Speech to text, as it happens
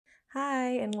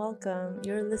and welcome.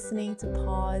 You're listening to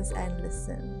Pause and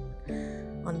Listen.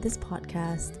 On this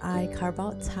podcast, I carve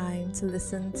out time to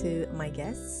listen to my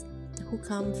guests who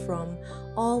come from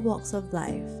all walks of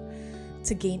life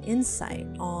to gain insight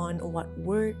on what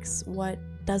works, what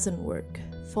doesn't work,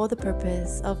 for the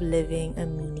purpose of living a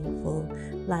meaningful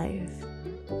life.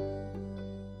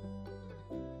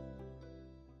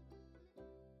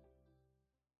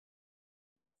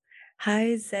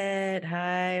 Hi, Zed.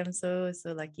 Hi. I'm so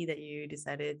lucky that you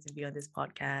decided to be on this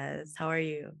podcast. How are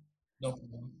you? No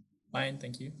problem. Fine,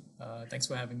 thank you. Thanks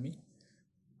for having me.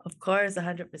 Of course,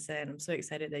 100%. I'm so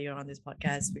excited that you're on this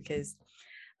podcast because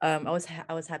I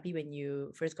was happy when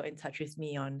you first got in touch with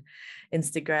me on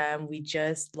Instagram. We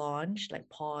just launched, like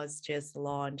Pause just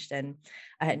launched, and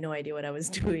I had no idea what I was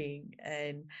doing.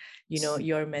 And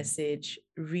your message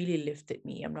really lifted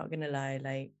me. I'm not gonna lie,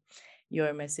 like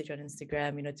your message on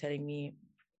Instagram, telling me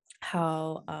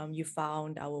how you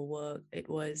found our work.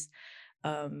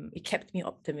 It kept me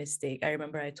optimistic. I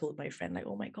remember I told my friend, like,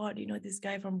 oh my god, this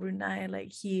guy from Brunei,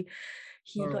 like he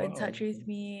Oh, got in touch wow. with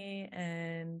me.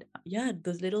 And yeah,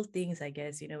 those little things, I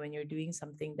guess, when you're doing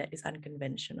something that is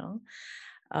unconventional,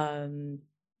 um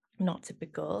not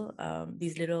typical,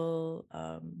 these little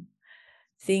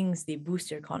things, they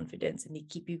boost your confidence and they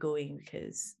keep you going,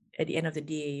 because at the end of the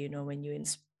day,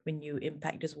 when you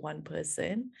impact just one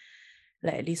person,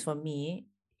 like at least for me,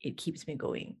 it keeps me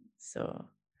going. So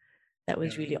that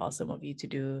was Yeah. really awesome of you to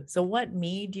do. So what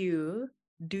made you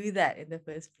do that in the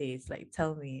first place? Like,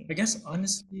 tell me. I guess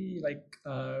honestly,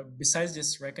 besides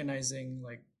just recognizing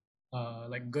like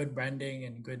good branding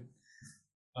and good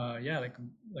yeah, like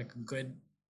good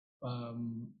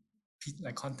um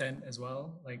like content as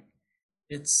well. Like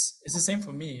it's the same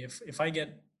for me. If I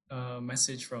get a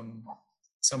message from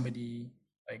somebody,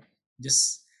 like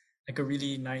just like a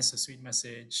really nice or sweet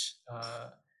message,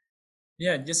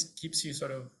 yeah, it just keeps you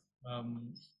sort of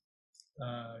um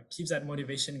keeps that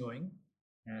motivation going.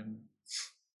 And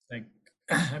like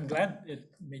I'm glad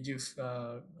it made you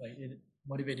like it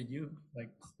motivated you, like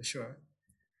for sure.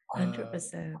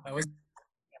 100%. I was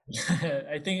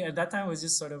I think at that time I was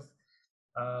just sort of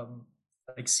um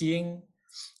like seeing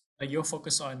like your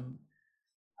focus on,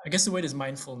 I guess the word is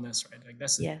mindfulness, right? Like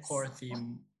that's the core Yes,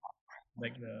 theme,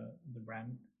 like the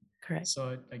brand. correct.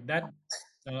 So like that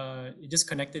it just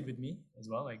connected with me as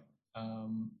well. Like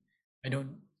um I don't,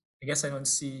 I guess I don't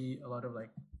see a lot of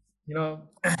like, you know,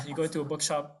 you go to a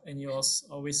bookshop and you also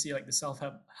always see like the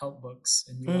self-help books,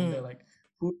 and you wonder Mm, like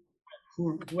who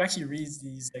who actually reads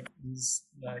these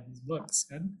books.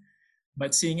 And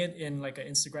but seeing it in like an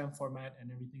Instagram format and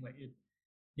everything, like it,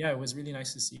 yeah, it was really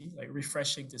nice to see, like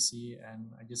refreshing to see. And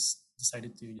I just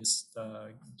decided to just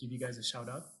give you guys a shout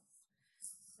out.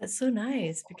 that's so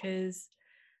nice because,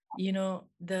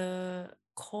 the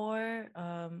core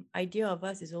idea of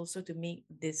us is also to make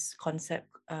this concept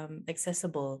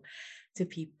accessible to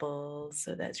people.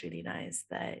 So that's really nice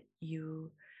that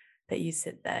you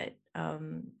said that.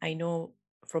 I know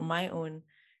from my own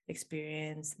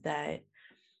experience that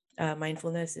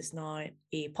mindfulness is not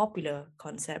a popular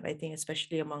concept. I think,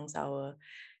 especially amongst our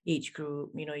age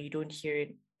group, you don't hear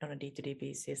it on a day-to-day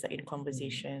basis, like in Mhm.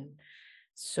 conversation.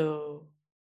 So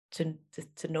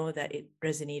to know that it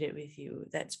resonated with you,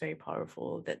 that's very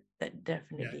powerful. That Yeah,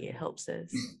 definitely helps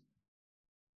us.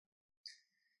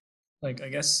 like I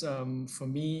guess for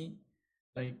me,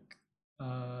 like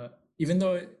uh, even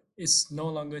though it's no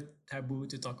longer taboo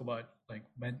to talk about like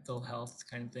mental health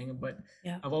kind of thing, but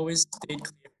Yeah. I've always stayed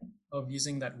clear of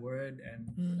using that word, and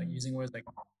like Mm, using words like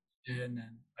meditation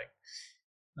and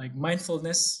like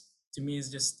mindfulness to me is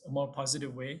just a more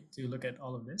positive way to look at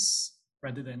all of this,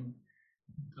 rather than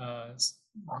uh,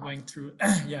 going through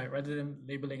yeah, rather than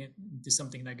labeling it into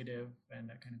something negative and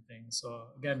that kind of thing. So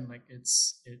again, like it,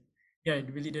 yeah, it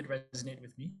really did resonate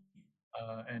with me,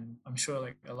 and I'm sure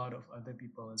like a lot of other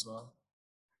people as well.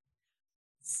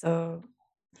 so,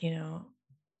 you know,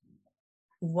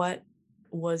 what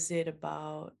was it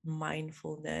about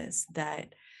mindfulness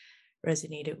that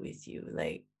resonated with you?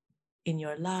 Like, in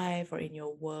your life or in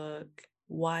your work,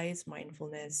 why is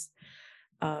mindfulness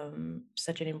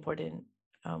such an important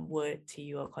word to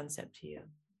you or concept to you?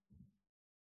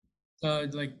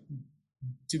 Like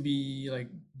to be like,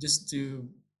 just to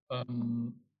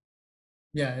um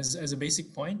yeah, as a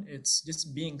basic point, it's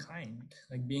just being kind,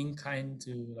 like being kind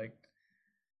to like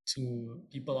to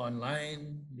people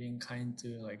online, being kind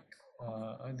to like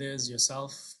others,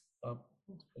 yourself, uh,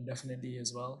 definitely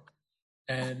as well.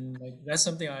 And like that's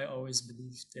something I always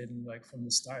believed in, like from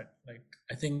the start. Like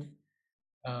I think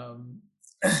um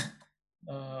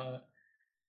uh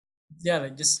yeah,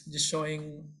 like just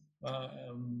showing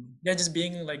yeah, just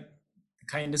being like the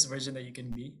kindest version that you can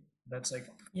be. That's like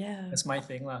Yeah. that's my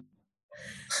thing lah.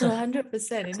 No,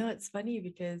 100%. You know, it's funny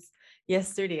because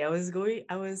yesterday I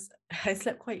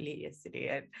slept quite late yesterday.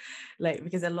 And like,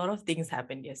 because a lot of things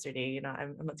happened yesterday. You know,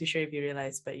 I'm not too sure if you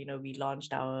realized, but, you know, we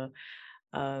launched our,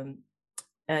 um,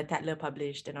 Tatler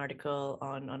published an article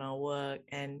on our work.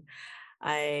 And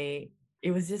I,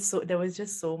 it was just so, there was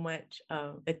just so much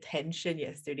attention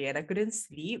yesterday and I couldn't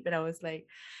sleep. And I was like,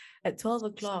 at 12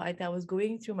 o'clock, I was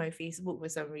going through my Facebook for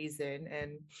some reason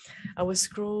and I was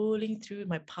scrolling through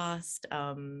my past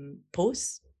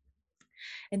posts.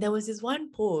 And there was this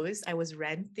one post I was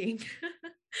ranting.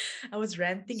 I was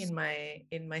ranting in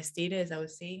my status. I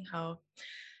was saying how,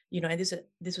 you know, and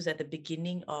this was at the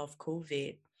beginning of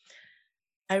COVID.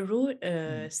 I wrote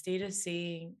a Mm. status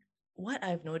saying, what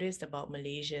I've noticed about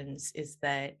Malaysians is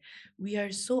that we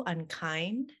are so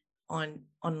unkind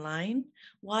online.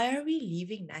 Why are we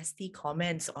leaving nasty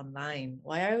comments online?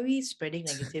 Why are we spreading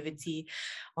negativity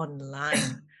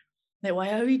online? Like,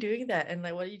 why are we doing that? And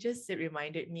like what you just said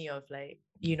reminded me of, like,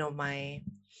 you know, my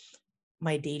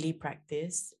daily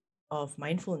practice of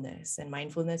mindfulness. And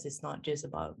mindfulness is not just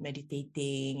about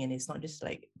meditating, and it's not just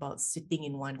like about sitting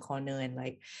in one corner and,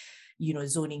 like, you know,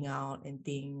 zoning out and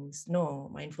things.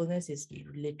 No, mindfulness is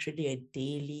literally a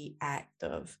daily act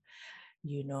of,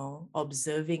 you know,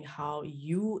 observing how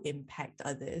you impact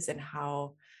others and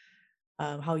how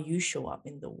you show up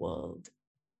in the world.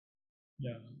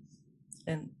 Yeah.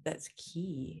 And that's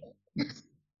key,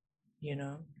 you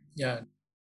know. Yeah.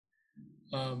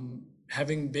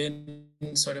 Having been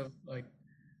sort of like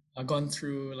gone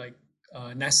through like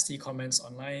nasty comments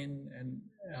online, and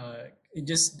it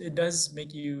does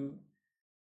make you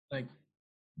like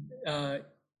uh,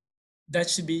 that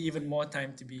should be even more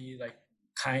time to be like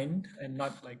kind and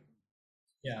not like,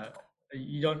 yeah,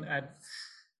 you don't add,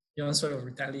 you don't sort of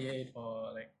retaliate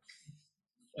or like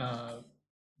uh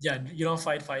yeah, you don't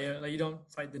fight fire, like you don't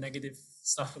fight the negative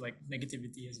stuff with like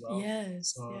negativity as well.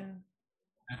 Yes, So, yeah.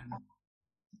 and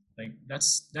like that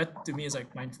to me is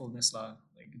like mindfulness lah,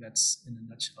 like that's in a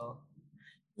nutshell.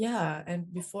 Yeah,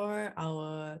 and before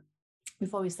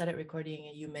we started recording,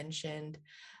 you mentioned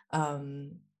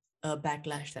um a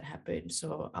backlash that happened.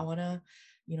 So I want to,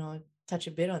 you know, touch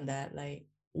a bit on that. Like,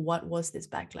 what was this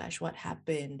backlash? What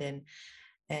happened?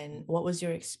 And what was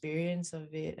your experience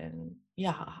of it? And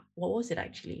yeah, what was it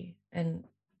actually? And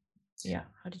yeah,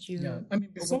 how did Yeah, you I mean,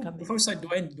 overcome it? before I start,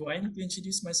 do I need to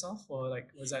introduce myself, or like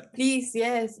was that Please,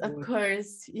 yes, of oh,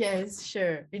 course. Yes,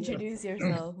 sure. yeah. Introduce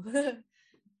yourself.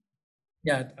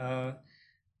 Yeah,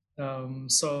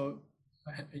 so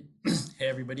hey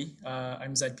everybody,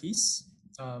 I'm Zed Peace.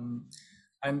 um,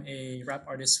 I'm a rap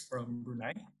artist from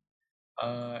Brunei,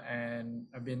 and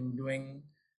I've been doing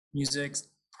music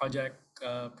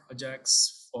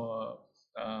projects for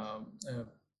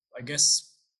I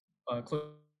guess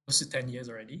close to 10 years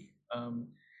already.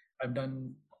 I've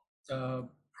done uh,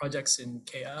 projects in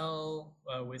KL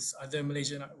with other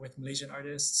Malaysian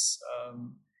artists,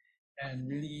 and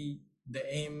really the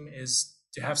aim is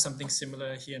to have something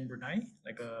similar here in Brunei,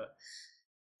 like a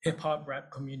hip hop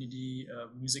rap community,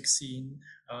 music scene,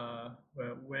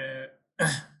 where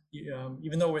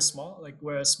even though we're small, like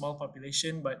we're a small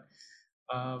population, but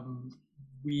um,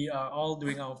 we are all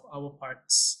doing our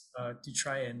parts um, to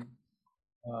try and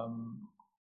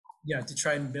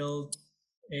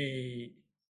a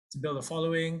build a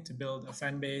following, to build a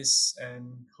fan base,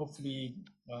 and hopefully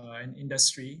an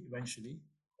industry eventually.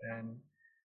 And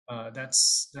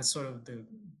that's sort of the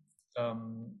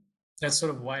um, that's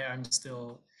sort of why I'm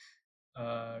still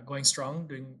going strong,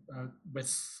 doing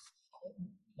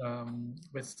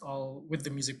with the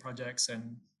music projects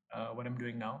and what I'm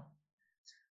doing now.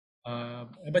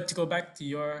 But to go back to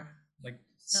your like,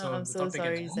 No, so I'm the so topic at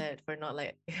sorry, hand. Zed, for not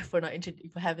like for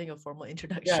having a formal Yeah,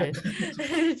 introduction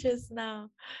just now.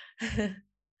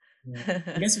 yeah.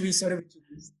 I guess we sort of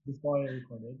introduced before I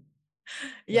recorded, so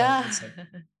Yeah. it's like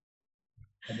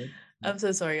covered. I'm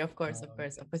so sorry. Um, Of course,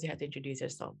 you had to introduce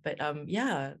yourself. But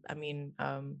yeah, I mean,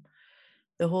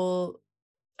 the whole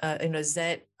you know,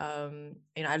 Zed,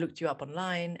 you know, I looked you up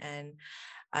online and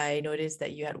I noticed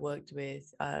that you had worked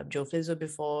with Joe Flizzo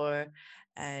before,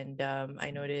 and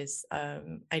I noticed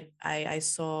I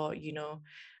saw, you know,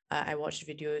 I watched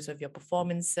videos of your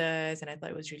performances and I thought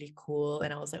it was really cool,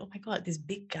 and I was like, oh my god, this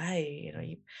big guy, you know,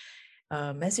 you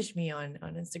messaged me on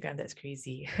Instagram. That's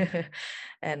crazy.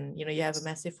 And you know, you have a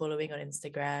massive following on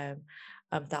Instagram,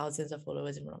 thousands of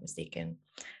followers if I'm not mistaken.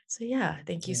 So yeah,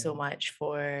 thank you yeah, so much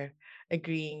for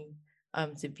agreeing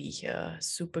to be here.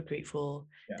 Super grateful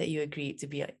yeah, that you agreed to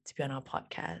be on our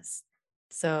podcast.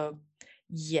 So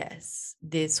yes,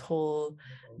 this whole no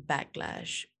problem.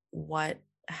 backlash, what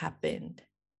happened?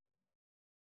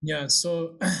 Yeah.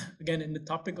 So again, in the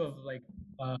topic of like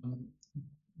um,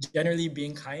 generally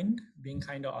being kind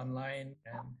online,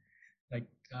 and like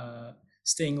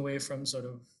staying away from sort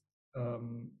of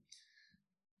um,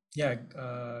 yeah,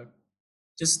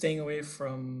 just staying away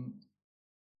from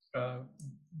uh,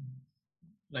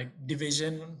 like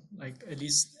division, like at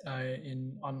least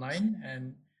in online,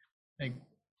 and like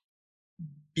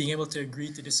being able to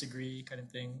agree to disagree kind of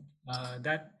thing.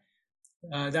 That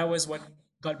was what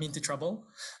got me into trouble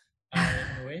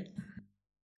in a way.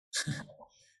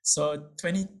 So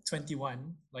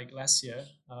 2021, like last year,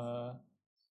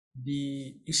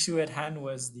 the issue at hand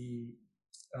was the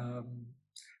um,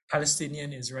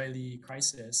 Palestinian-Israeli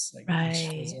crisis, like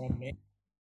which was Right. around May.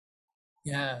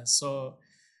 Yeah, so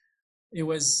it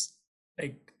was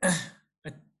like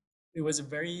it was a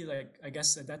very, like, I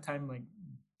guess at that time, like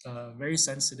very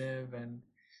sensitive, and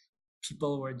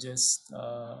people were just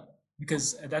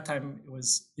because at that time it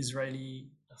was Israeli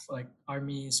like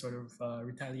army sort of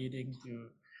retaliating to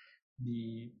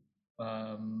the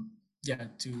yeah,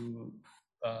 to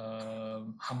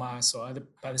Hamas or other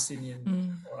Palestinian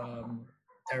Mm, um,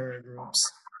 terror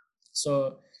groups.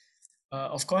 So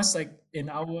of course, like in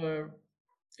our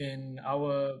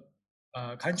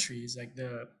countries, like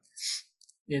the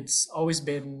it's always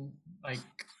been like,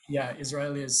 yeah,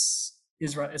 Israel. They're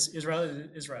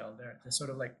sort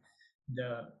of like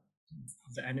the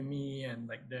the enemy, and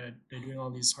like they're doing all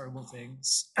these horrible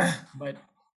things. But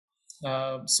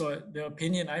so the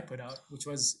opinion I put out, which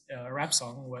was a rap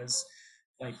song, was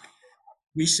like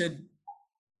we should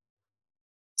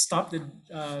stop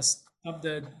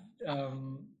the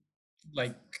um,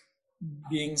 like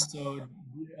being so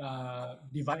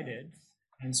divided,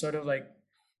 and sort of like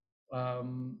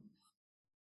um,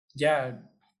 yeah,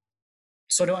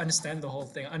 sort of understand the whole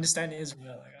thing, understand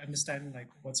Israel, like, understand like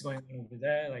what's going on over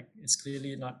there. Like it's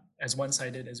clearly not as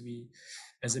one-sided as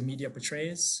the media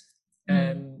portrays. mm.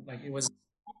 And like it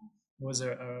was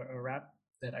a rap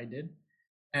that I did,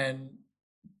 and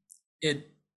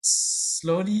it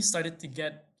slowly started to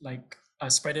get like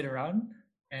spread it around,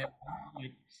 and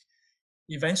like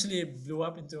eventually it blew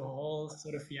up into a whole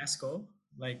sort of fiasco.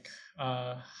 Like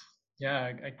uh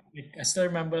yeah, I still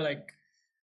remember, like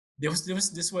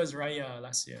this was Raya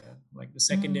last year, like the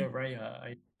second day Mm, of Raya.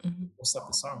 I mhm. posted up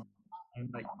the song, and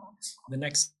like the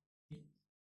next,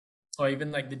 or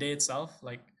even like the day itself,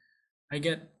 like I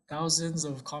get thousands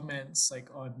of comments like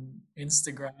on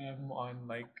Instagram, on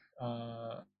like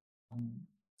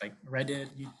Reddit,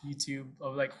 YouTube,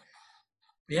 of like,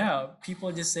 yeah,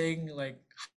 people just saying like,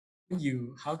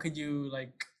 how could you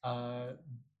like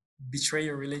betray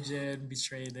your religion,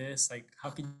 betray this, like how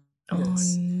can you do Oh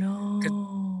this? Because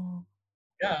no.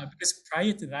 yeah, because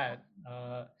prior to that,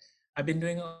 I've been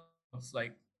doing a lot of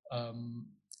like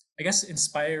I guess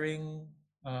inspiring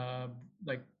uh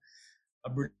like a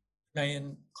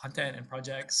Bruneian content and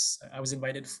projects. I was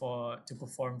invited for to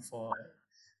perform for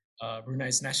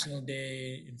Brunei's National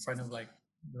Day in front of like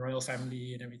the royal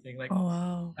family and everything. Like Oh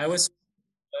wow. I was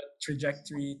a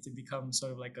trajectory to become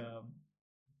sort of like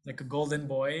a golden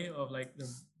boy of like the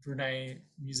Brunei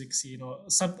music scene, or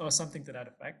something to that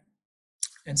effect.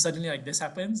 And suddenly like this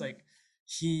happens. Like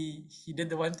he did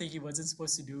the one thing he wasn't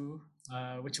supposed to do,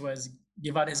 which was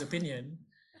give out his opinion.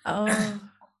 Oh,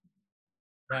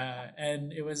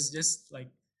 And it was just like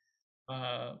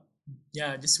uh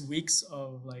yeah, just weeks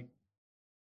of like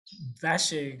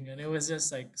bashing, and it was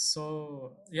just like,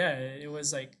 so yeah, it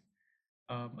was like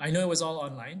I know it was all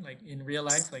online, like in real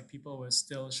life, like people were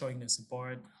still showing their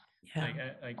support,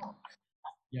 yeah. like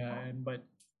yeah, and but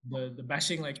the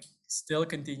bashing like still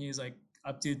continues, like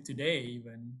up to today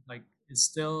even, like it's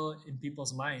still in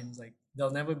people's minds, like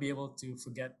they'll never be able to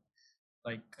forget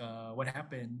like what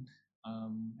happened.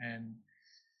 And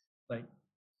like,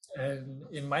 and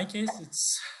in my case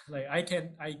it's like I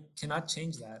cannot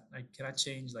change that, I cannot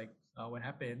change like what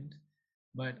happened.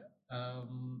 But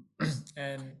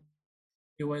and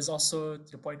it was also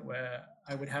to the point where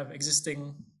I would have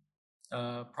existing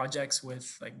projects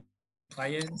with like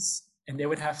clients, and they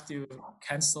would have to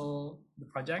cancel the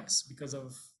projects because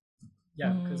of,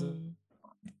 yeah, because of Mm,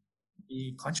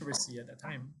 the controversy at that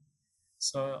time.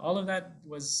 So all of that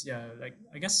was, yeah, like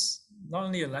I guess not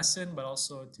only a lesson but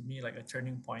also to me like a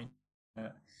turning point. uh,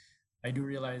 I do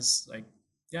realize like,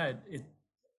 yeah, it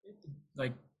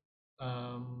like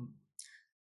um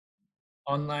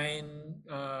online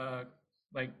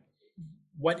like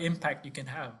what impact you can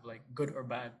have, like good or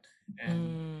bad.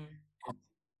 And mm. it,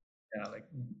 yeah, like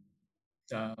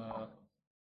uh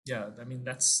yeah, I mean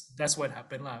that's what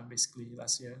happened lah, basically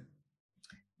last year.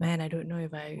 Man, I don't know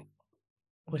if I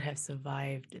would have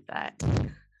survived that.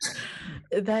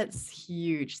 That's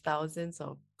huge. Thousands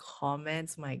of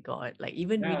comments. My God. Like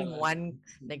even Yeah, reading one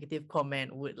negative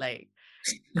comment would like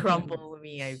crumble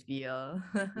me, I feel.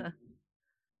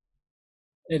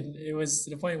 it was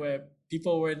to the point where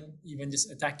people weren't even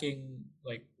just attacking,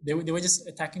 like they were just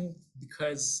attacking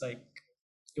because like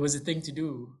it was a thing to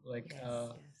do. Like Yes,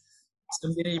 yes.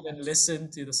 some didn't even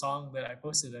listen to the song that I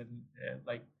posted, and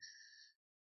like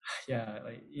yeah,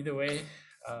 like either way,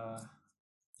 uh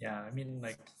yeah, I mean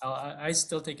like I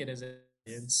still take it as an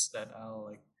experience that I'll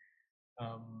like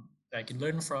that I can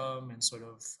learn from and sort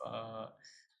of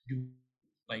do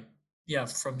like yeah,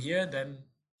 from here then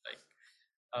like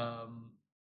um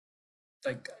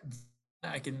like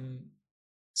I can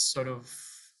sort of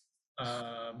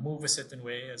move a certain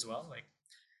way as well, like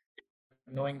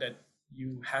knowing that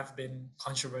you have been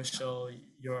controversial,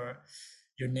 your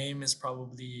name is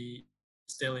probably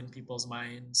still in people's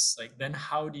minds, like then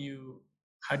how do you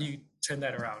turn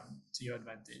that around to your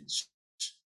advantage?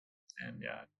 And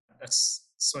yeah, that's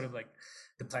sort of like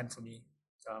the plan for me.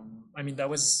 I mean, that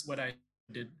was what I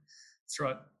did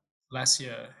throughout last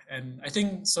year, and I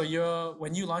think so.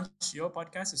 When you launch your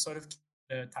podcast, is sort of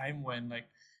the time when like,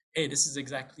 hey, this is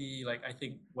exactly like I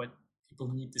think what people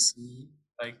need to see,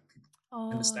 like people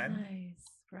Oh, understand.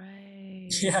 nice.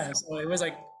 Right. Yeah, so it was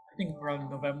like I think around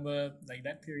November, like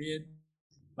that period.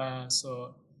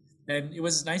 So and it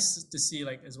was nice to see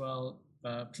like as well,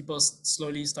 people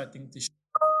slowly starting to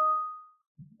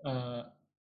uh,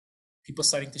 people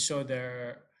starting to show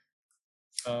their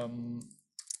um,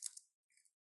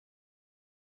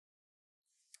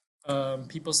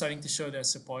 people starting to show their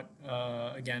support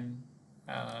again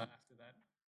after that.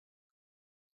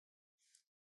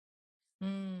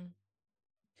 Mm,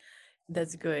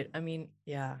 that's good. I mean,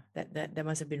 yeah, that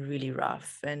must have been really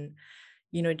rough. And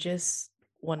just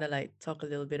want to like talk a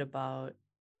little bit about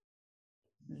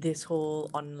this whole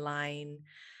online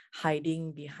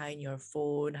hiding behind your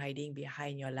phone, hiding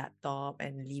behind your laptop,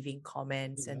 and leaving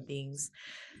comments Yeah, and things.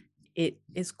 It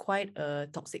is quite a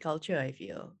toxic culture, I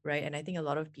feel, right? And I think a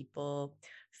lot of people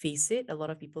face it. A lot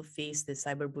of people face the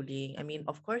cyberbullying. I mean,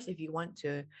 of course, if you want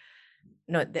to,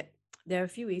 no, there are a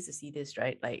few ways to see this,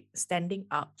 right? Like standing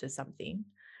up to something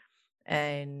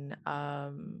and,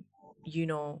 you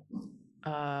know,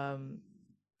 um,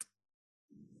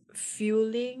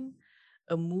 fueling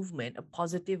a movement, a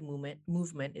positive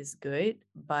movement is good,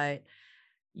 but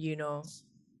you know,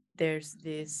 there's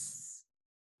this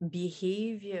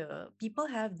behavior.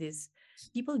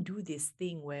 People do this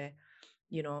thing where,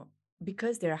 you know,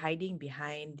 because they're hiding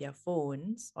behind their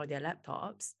phones or their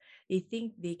laptops, they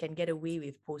think they can get away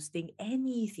with posting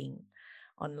anything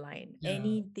online, yeah,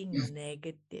 anything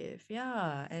negative.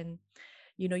 Yeah. And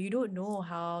you don't know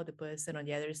how the person on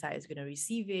the other side is going to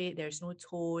receive it. There's no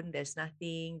tone, there's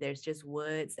nothing, there's just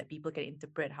words that people can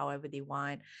interpret however they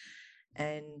want.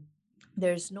 And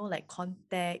there's no like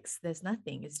context, there's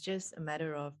nothing. It's just a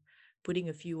matter of putting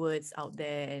a few words out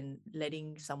there and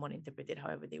letting someone interpret it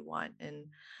however they want. And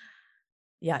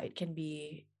yeah, it can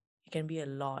be a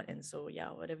lot. And so yeah,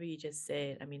 whatever you just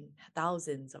said, I mean,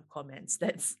 thousands of comments.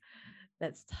 That's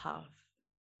tough.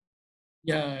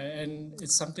 yeah, and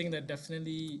it's something that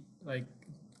definitely like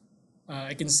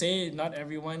I can say not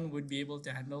everyone would be able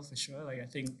to handle for sure. Like I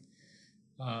think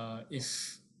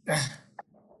if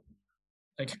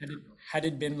like had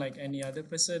it been like any other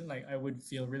person, like I would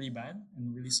feel really bad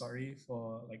and really sorry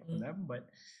for Mm. them. But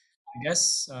I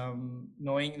guess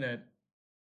knowing that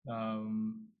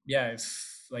yeah, if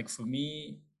like for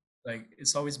me, like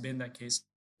it's always been that case.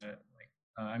 Like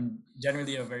I'm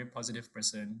generally a very positive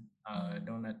person. Mm.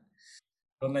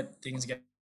 Don't let things get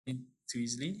too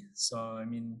easily. So I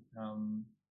mean,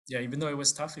 yeah, even though it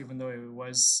was tough, even though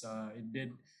it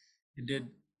did,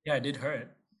 yeah, it did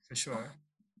hurt for sure.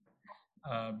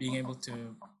 But being able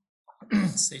to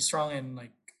stay strong and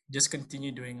like just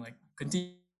continue being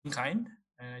kind,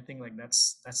 and I think like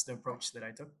that's the approach that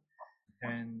I took,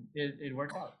 and it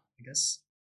worked out, I guess.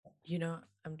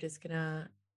 I'm just gonna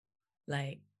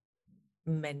like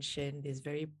mention this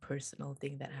very personal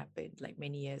thing that happened like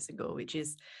many years ago, which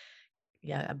is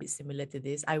yeah, a bit similar to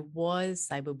this. I was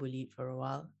cyberbullied for a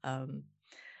while,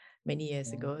 many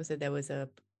years Oh, ago. So there was a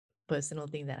personal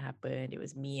thing that happened. It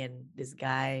was me and this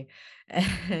guy,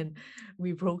 and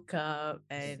we broke up,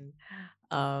 and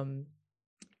um,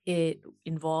 it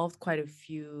involved quite a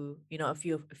few, a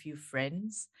few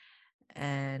friends.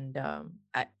 And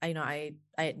I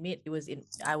admit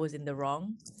I was in the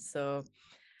wrong. So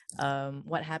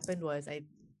what happened was I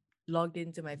logged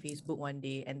into my Facebook one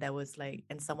day, and there was like,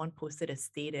 and someone posted a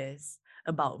status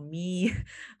about me,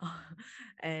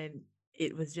 and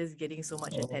it was just getting so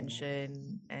much oh,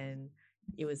 attention. And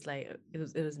it was like it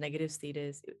was negative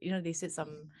status. You know, they said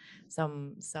some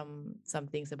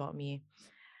things about me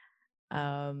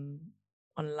um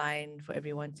online for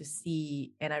everyone to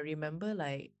see, and I remember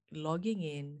like logging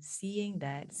in, seeing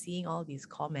all these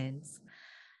comments,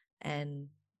 and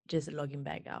just logging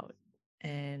back out,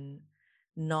 and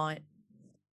not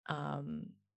um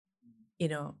you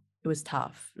know, it was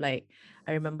tough. Like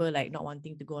I remember like not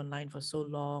wanting to go online for so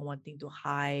long, wanting to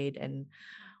hide, and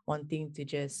wanting to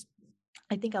just,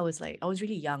 I think I was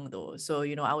really young though. So,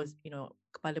 you know, I was, you know,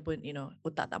 kepala pun, you know,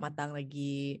 utak tak matang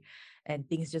lagi, and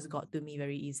things just got to me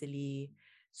very easily.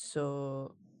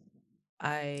 So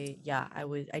I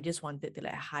just wanted to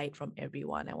like hide from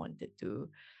everyone. I wanted to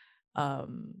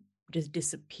just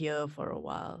disappear for a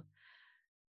while,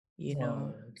 you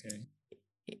know. Oh, okay.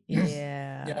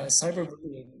 Yeah, Yeah.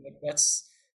 cyberbullying, like that's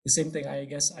the same thing I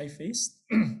guess I faced.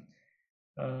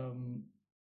 um,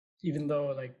 Even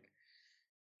though like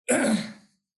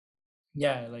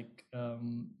yeah, like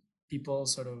people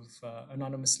sort of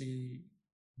anonymously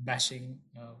bashing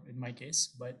in my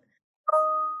case, but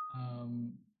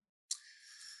um,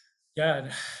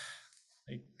 yeah,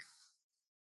 like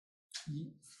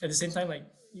at the same time, like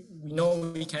we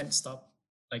know we can't stop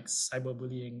like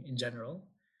cyberbullying in general,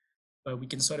 but we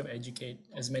can sort of educate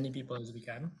as many people as we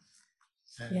can.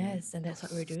 And Yes, and that's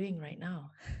what we're doing right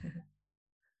now.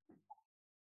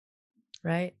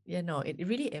 Right? Yeah, no, it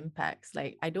really impacts.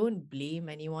 Like, I don't blame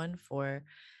anyone for,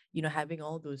 you know, having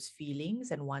all those feelings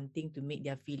and wanting to make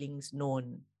their feelings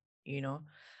known, you know.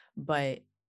 But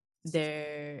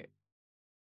there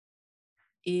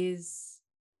is,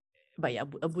 but yeah,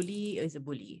 a bully is a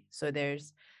bully. So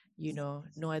there's, you know,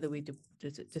 no other way to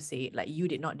say it. Like, you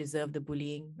did not deserve the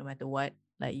bullying, no matter what.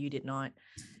 Like, you did not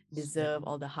yeah, deserve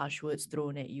all the harsh words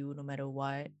thrown at you, no matter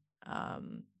what.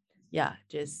 Um, yeah,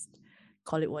 just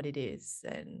call it what it is.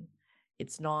 And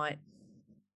it's not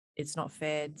it's not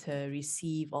fair to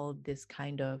receive all this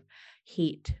kind of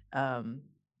hate.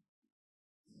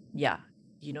 Yeah,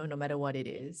 you know, no matter what it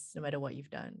is, no matter what you've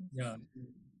done, yeah,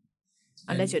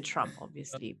 unless you're and Trump, uh,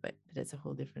 obviously, but that's a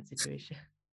whole different situation.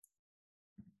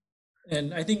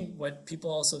 and I think what people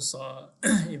also saw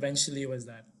eventually was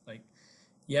that like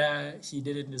yeah, he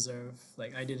didn't deserve,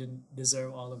 like I didn't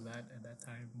deserve all of that at that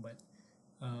time, but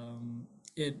um,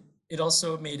 it it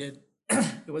also made it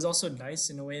it was also nice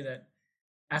in a way that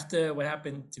after what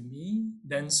happened to me,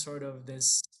 then sort of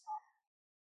this,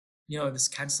 you know, this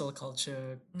cancel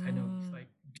culture kind of Mm, like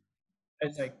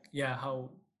it's like yeah, how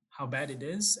bad it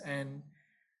is. And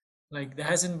like there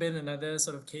hasn't been another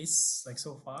sort of case like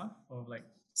so far of like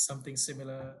something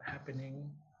similar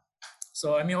happening.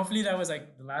 So I mean, hopefully that was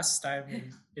like the last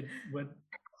time it would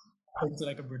happen to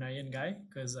like a Bruneian guy,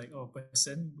 because like or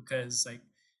person, because like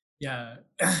yeah,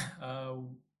 uh,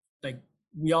 like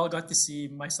we all got to see,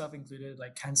 myself included,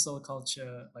 like cancel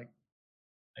culture like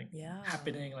yeah.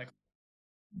 happening, like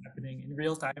happening in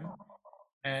real time.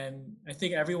 And I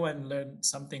think everyone learned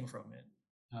something from it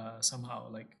somehow.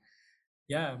 Like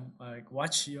yeah, like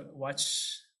watch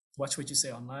what you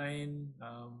say online.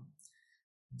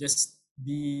 Just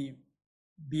be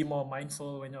more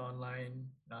mindful when you're online,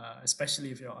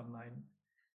 especially if you're online.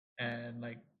 And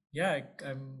like yeah,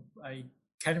 I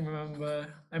can't remember.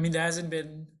 I mean, there hasn't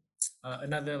been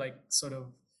another like sort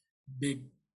of big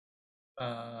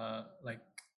like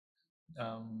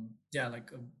yeah,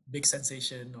 like a big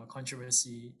sensation or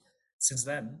controversy since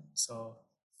then. So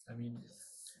I mean,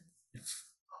 if,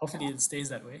 hopefully it stays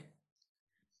that way.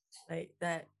 Like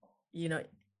that, you know,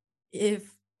 if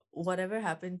whatever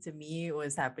happened to me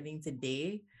was happening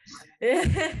today,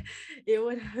 it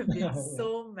would have been Yeah.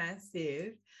 so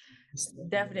massive.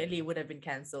 Definitely would have been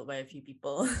canceled by a few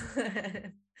people.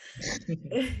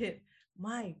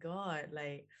 My God,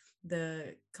 like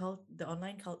the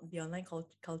online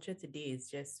culture today is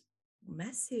just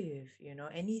massive. You know,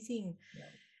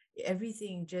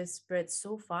 everything just spreads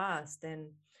so fast,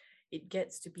 and it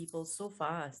gets to people so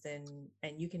fast, and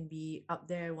you can be up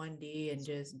there one day and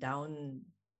just down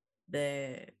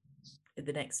the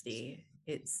the next day.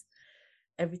 It's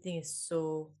Everything is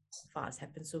so fast,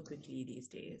 happens so quickly these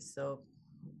days. So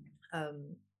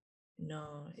um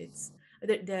no, it's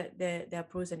there are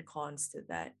pros and cons to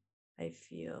that, I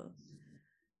feel.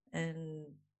 And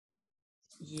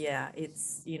yeah,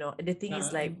 it's, you know, the thing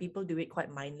is like And people do it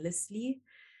quite mindlessly,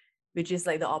 which is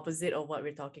like the opposite of what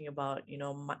we're talking about, you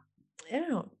know. I don't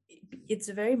know, it's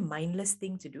a very mindless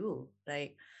thing to do.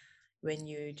 Like when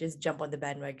you just jump on the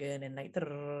bandwagon and like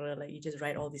like you just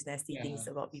write all these nasty yeah, things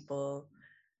about people.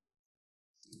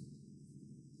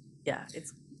 Yeah,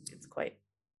 it's quite.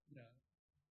 yeah,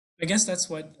 I guess that's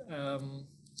what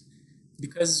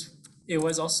because it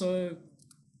was also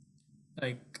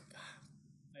like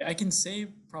I can say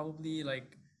probably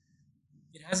like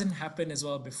it hasn't happened as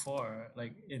well before,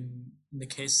 like in the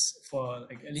case for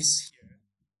like at least here,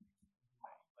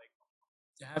 like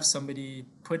to have somebody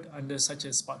put under such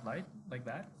a spotlight like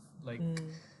that, like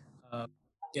Mm, uh,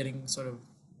 getting sort of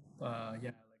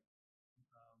yeah, like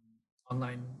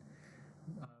online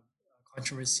uh,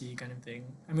 controversy kind of thing.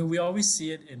 I mean, we always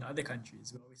see it in other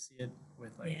countries. We always see it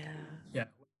with like, yeah. yeah,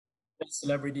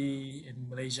 celebrity in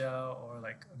Malaysia or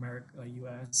like America,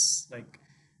 US. Like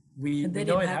And we then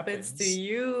know it it happens to happens.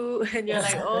 you, and you're Yeah,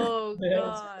 like, oh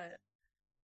Yes. God.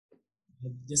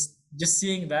 Just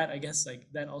seeing that, I guess like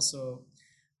that also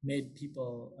made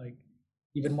people like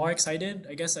even more excited.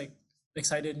 I guess like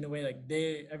excited in a way like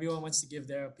they everyone wants to give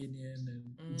their opinion, and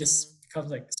it Mm, just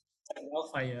becomes like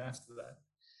wildfire after that.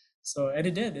 So and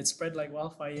it did. It spread like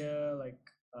wildfire.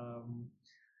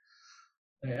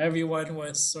 Everyone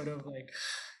was sort of like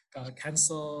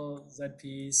cancel Zed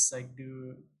Peace, like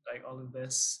do like all of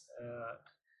this,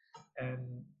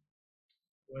 and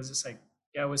it was just like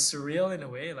yeah, it was surreal in a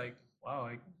way. Like wow,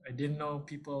 I didn't know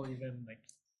people even like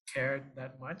cared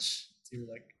that much to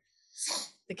like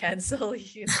to cancel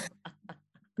you.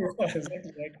 yeah,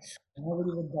 exactly like I haven't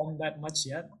even done that much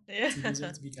yet to Yeah.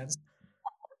 deserve to be canceled.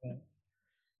 Yeah,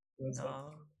 it was like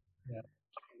Oh. yeah,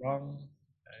 wrong.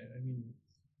 I mean,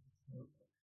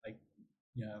 like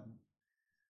yeah,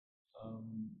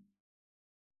 um,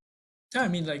 yeah. I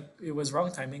mean, like it was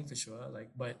wrong timing for sure. Like,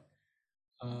 but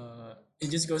it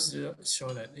just goes to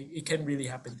show that it can really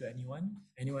happen to anyone.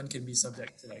 Anyone can be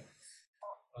subject to like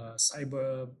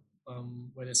cyber,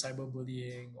 whether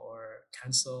cyberbullying or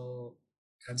cancel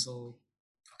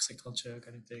toxic culture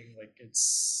kind of thing. Like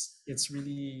it's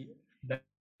really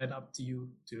then up to you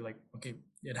to like, okay,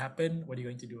 it happened. What are you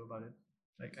going to do about it?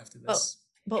 Like after But this.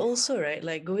 but also, right,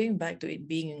 like going back to it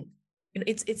being,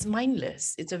 it's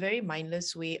mindless. It's a very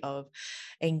mindless way of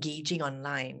engaging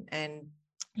online. And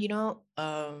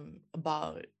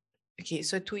about okay,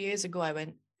 so 2 years ago I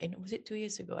went, and was it 2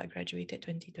 years ago? I graduated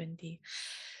 2020.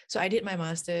 So I did my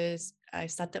master's. I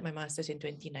started my master's in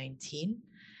 2019.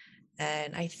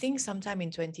 And I think sometime in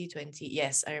 2020,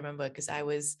 yes, I remember because I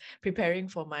was preparing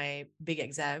for my big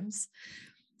exams.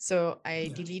 So I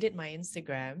Yeah. deleted my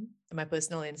Instagram, my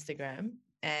personal Instagram,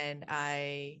 and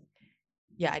I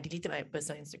deleted my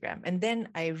personal Instagram. And then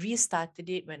I restarted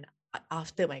it when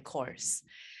after my course.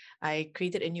 I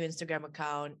created a new Instagram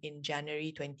account in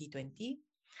January 2020,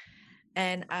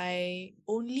 and I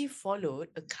only followed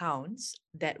accounts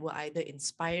that were either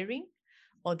inspiring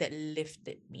or that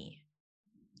lifted me.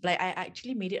 Like I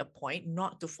actually made it a point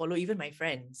not to follow even my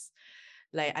friends.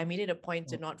 Like I made it a point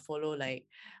to Oh, not follow like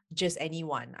just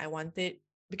anyone. I wanted,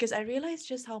 because I realized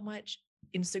just how much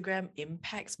Instagram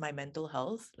impacts my mental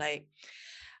health. Like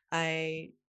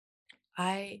I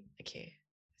okay,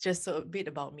 just so a bit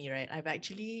about me, right? I've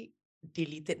actually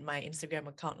deleted my Instagram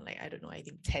account like I don't know, I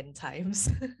think 10 times.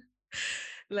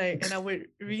 Like, and I would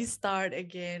restart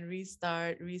again,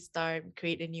 restart,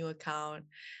 create a new account.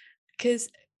 Because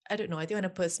I don't know, I think on a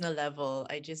personal level,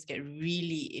 I just get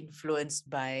really influenced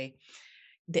by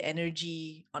the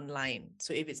energy online.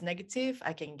 So if it's negative,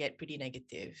 I can get pretty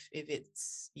negative. If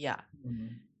it's, yeah, mm,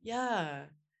 yeah.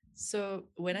 So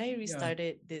when I yeah.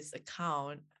 restarted this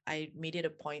account, I made it a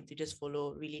point to just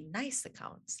follow really nice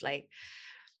accounts. Like,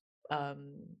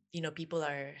 people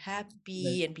are Like,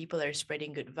 happy and people are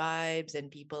spreading good vibes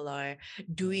and people are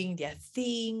doing their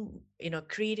thing,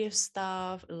 creative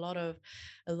stuff, a lot of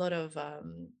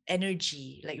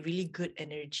energy, like really good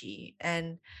energy.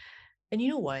 And you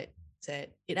know what,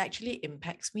 Zed? It actually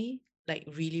impacts me like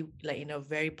really like in a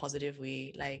very positive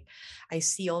way. Like I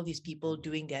see all these people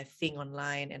doing their thing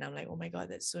online and I'm like, oh my God,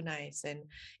 that's so nice. And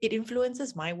it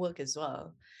influences my work as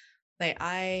well. Like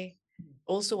I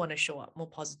also want to show up more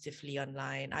positively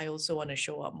online. I also want to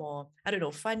show up more, I don't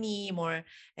know, funny, more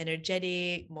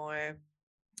energetic, more,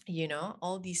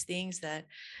 all these things that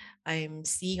I'm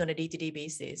seeing on a day-to-day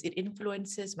basis. It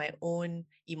influences my own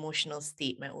emotional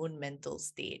state, my own mental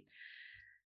state.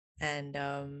 And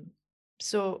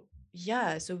so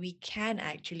yeah, so we can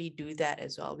actually do that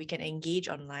as well. We can engage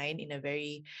online in a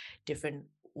very different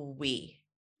way.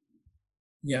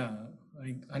 yeah,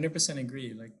 I 100%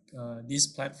 agree. Like these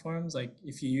platforms, like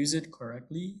if you use it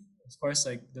correctly, of course,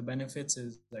 like the benefits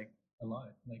is like a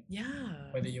lot. Like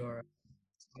Yeah. whether you're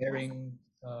hiring,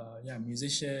 yeah,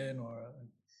 musician or a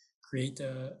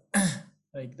creator,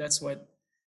 like that's what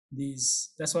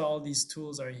all these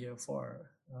tools are here for,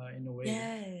 in a way.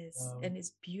 Yes. Um, And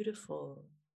it's beautiful.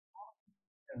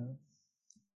 yeah.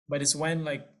 But it's when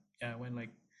like yeah, when like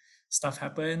stuff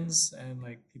happens and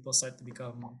like people start to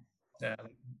become yeah,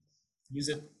 like use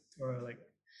it or like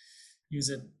use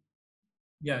it,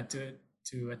 yeah,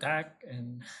 to attack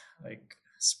and like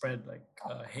spread like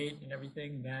hate and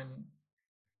everything, then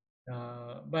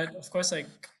but of course, like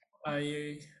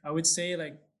I would say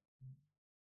like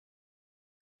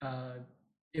uh,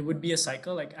 it would be a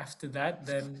cycle. Like after that,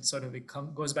 then sort of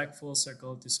goes back full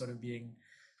circle to sort of being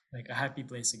like a happy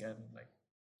place again, like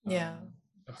Yeah.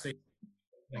 a place,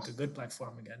 like a good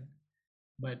platform again.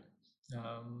 But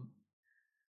um,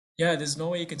 yeah, there's no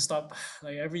way you can stop.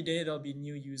 Like every day there'll be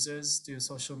new users to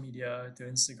social media, to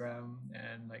Instagram,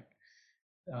 and like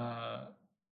uh,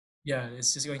 yeah,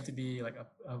 it's just going to be like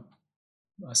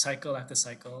a cycle after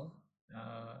cycle.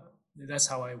 That's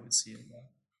how I would see it. Yeah.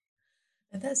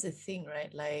 And that's the thing,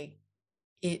 right? Like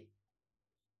it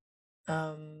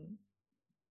um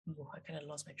I kind of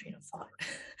lost my train of thought.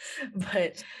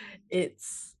 But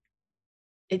it's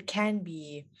it can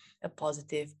be a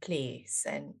positive place,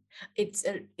 and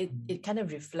Mm. it kind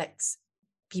of reflects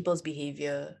people's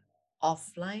behavior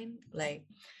offline. Like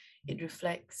it Yeah.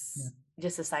 reflects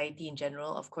just society in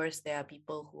general. Of course, there are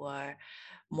people who are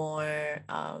more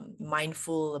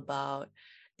mindful about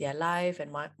their life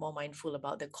and more mindful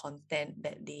about the content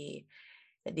that they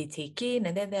take in,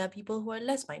 and then there are people who are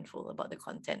less mindful about the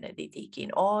content that they take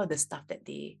in or the stuff that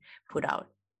they put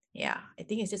out. Yeah, I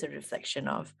think it's just a reflection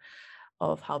of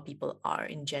how people are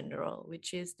in general,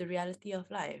 which is the reality of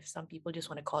life. Some people just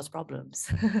want to cause problems.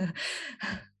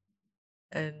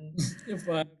 And If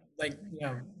like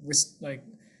yeah, like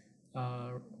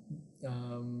uh,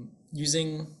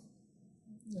 using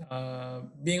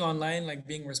being online, like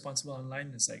being responsible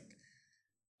online is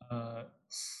uh,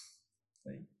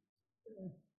 like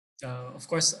of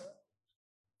course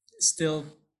still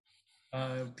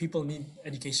people need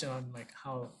education on like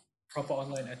how proper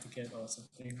online etiquette or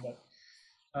something, but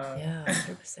uh, yeah,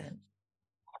 100%.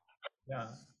 yeah,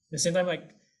 at the same time,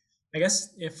 like I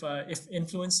guess if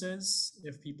influencers,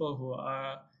 if people who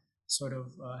are sort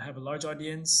of have a large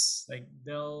audience, like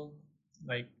they'll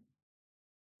like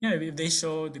yeah, if they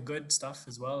show the good stuff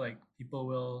as well, like people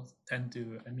will tend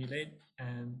to emulate.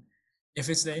 And if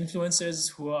it's the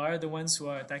influencers who are the ones who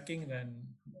are attacking,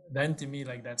 then to me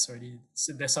like that's already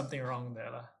there's something wrong there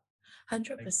lah. Like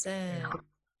and, 100%.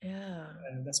 Yeah.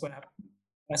 and that's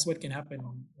what can happen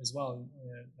as well.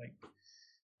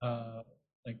 Uh,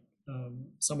 like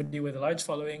somebody with a large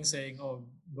following saying, "Oh,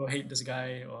 go hate this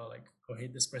guy," or like "Go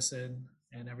hate this person,"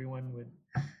 and everyone would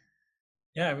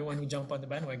jump on the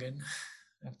bandwagon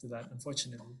after that.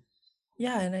 Unfortunately.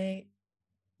 Yeah, and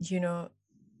you know,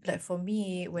 like for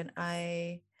me, when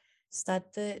I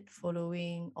started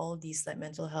following all these like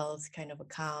mental health kind of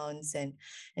accounts and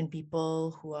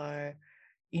people who are,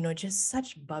 just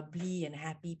such bubbly and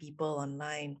happy people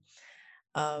online,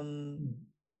 um Mm.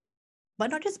 but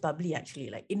not just bubbly, actually,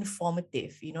 like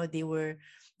informative. They were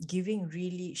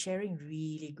sharing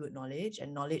really good knowledge,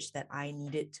 and knowledge that I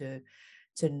needed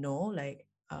to know, like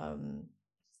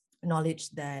knowledge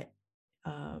that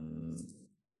um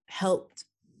helped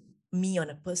me on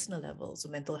a personal level, so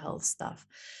mental health stuff.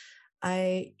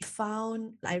 I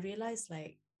realized,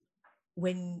 like,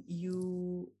 when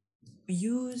you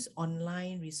use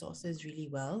online resources really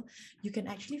well, you can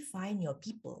actually find your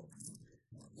people.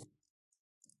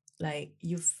 Like,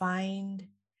 you find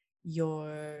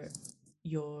your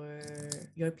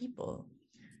your people.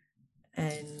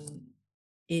 And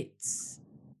it's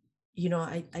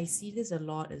I see this a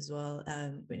lot as well.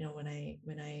 When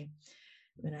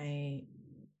I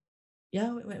yeah,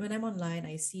 when I'm online,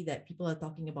 I see that people are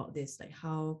talking about this, like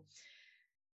how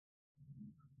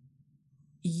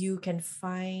you can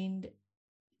find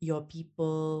your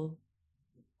people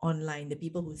online, the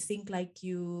people who think like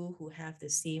you, who have the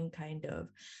same kind of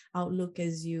outlook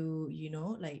as you.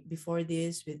 Like before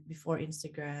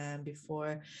Instagram,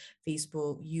 before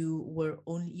Facebook, you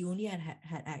only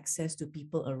had access to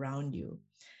people around you,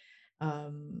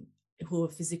 um who are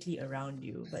physically around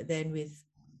you. But then with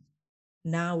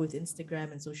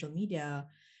Instagram and social media,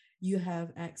 you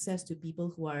have access to people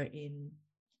who are in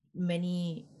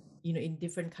many, in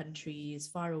different countries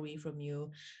far away from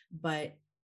you. But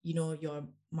your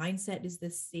mindset is the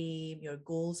same, your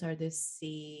goals are the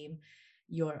same,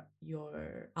 your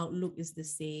outlook is the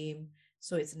same.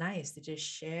 So it's nice to just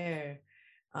share,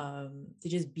 to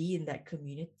just be in that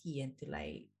community, and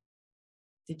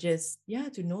to just, yeah,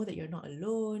 to know that you're not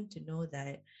alone, to know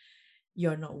that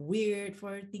you're not weird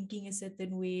for thinking a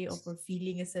certain way or for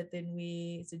feeling a certain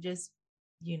way. So just,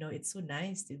 it's so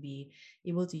nice to be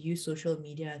able to use social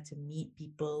media to meet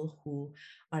people who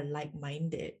are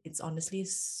like-minded. It's honestly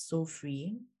so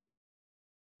freeing.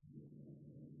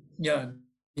 Yeah,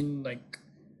 in like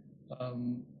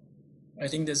um I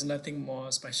think there's nothing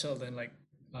more special than like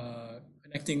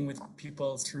connecting with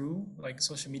people through like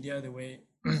social media, the way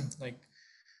like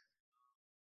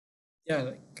yeah,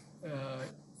 like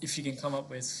if you can come up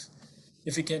with,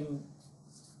 if you can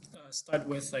start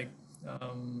with like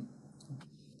um,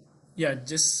 yeah,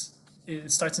 just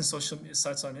it starts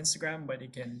on Instagram, but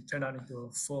it can turn out into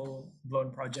a full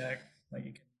blown project. Like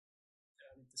it can turn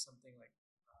out into something like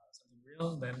something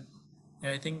real. Then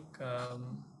and I think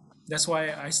that's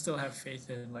why I still have faith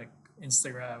in like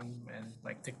Instagram and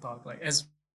like TikTok. Like as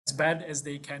bad as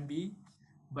they can be,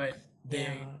 but they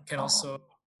Yeah. can also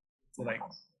do like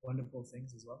wonderful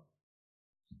things as well.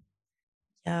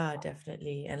 Yeah,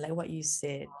 definitely. And like what you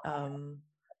said, I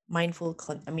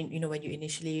mean, when you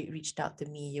initially reached out to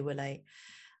me, you were like,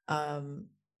 um,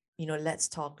 let's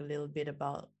talk a little bit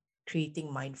about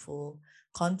creating mindful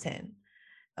content,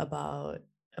 about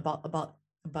about about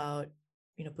about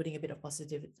putting a bit of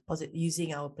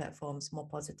using our platforms more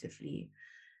positively.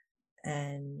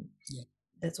 And Yeah,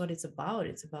 that's what it's about.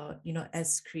 It's about,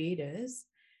 as creators,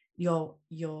 your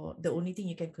the only thing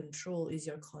you can control is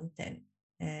your content.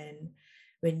 And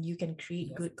when you can create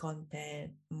yeah, good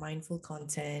content, mindful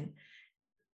content,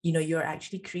 you're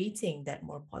actually creating that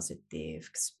more positive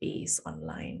space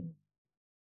online.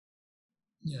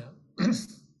 yeah,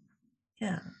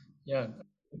 Yeah. yeah.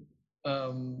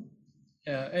 Um,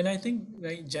 yeah, and I think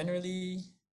like generally,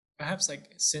 perhaps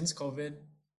like since COVID,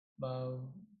 um,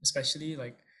 especially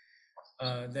like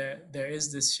there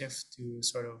is this shift to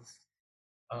sort of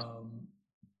um,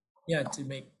 yeah, to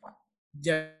make,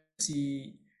 yeah,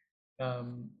 see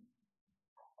um,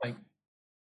 like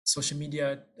social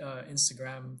media,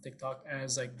 Instagram, TikTok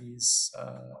as like these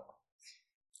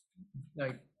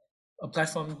like a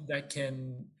platform that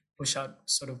can push out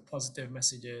sort of positive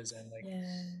messages and like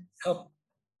Yes. help,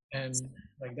 and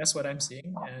like that's what I'm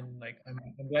seeing, and like I'm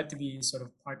glad to be sort of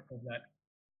part of that,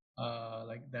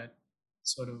 like that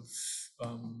sort of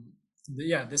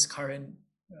yeah, this current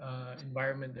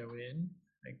environment that we're in.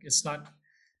 Like it's not,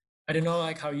 I don't know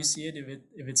like how you see it,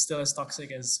 if it's still as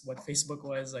toxic as what Facebook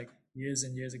was like years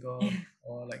and years ago,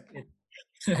 or like it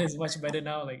is much better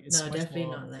now. Like No, definitely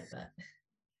not like that.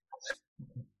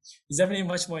 it's definitely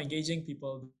much more engaging.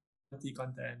 People do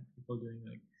content, people doing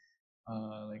like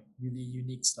really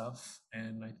unique stuff,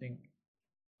 and I think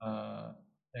uh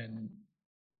and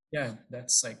yeah,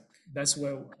 that's like that's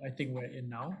where I think we're in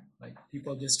now. Like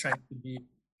people just trying to be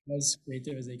as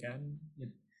creative as they can. It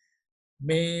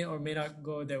may or may not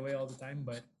go their way all the time,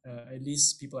 but at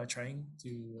least people are trying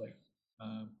to like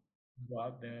uh, go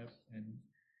out there, and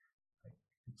like,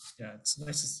 yeah, it's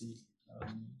nice to see.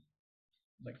 Um,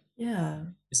 like Yeah.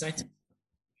 it's nice.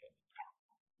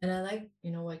 And I like,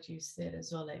 what you said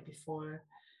as well, like before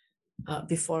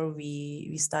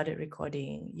we started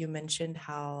recording, you mentioned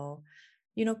how,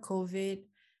 COVID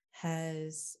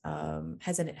has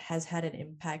had an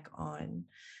impact on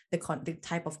the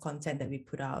type of content that we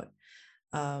put out.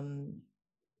 Um,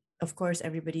 of course,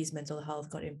 everybody's mental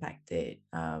health got impacted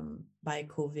by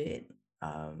COVID.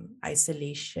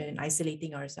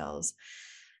 Isolating ourselves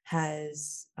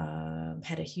has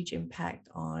had a huge impact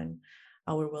on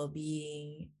our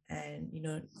well-being, and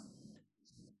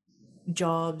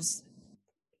jobs.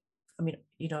 I mean,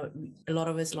 a lot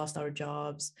of us lost our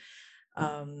jobs.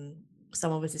 Um,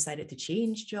 some of us decided to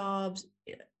change jobs.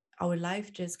 Our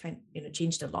life just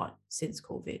changed a lot since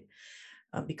COVID,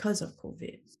 because of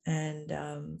COVID.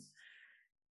 And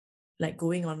like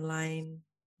going online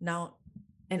now,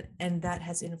 and that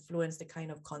has influenced the kind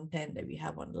of content that we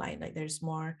have online. Like there's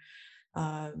more,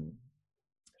 um,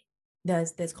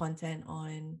 there's content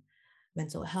on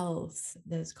mental health,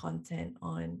 there's content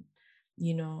on,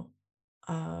 you know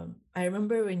I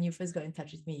remember when you first got in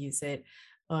touch with me, you said,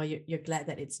 oh, you're glad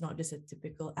that it's not just a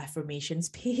typical affirmations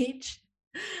page.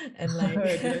 And like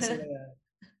Did I say that?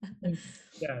 Yeah.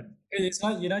 Yeah, it's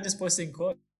not, you're not just posting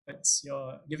quotes,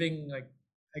 you're giving like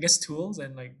I guess tools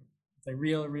and like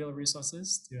real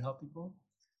resources to help people.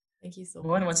 thank you so No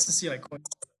one wants to see like quotes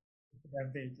on the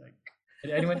Instagram page. Like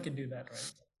anyone can do that,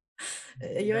 right?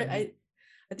 You you're don't need.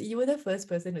 I think you were the first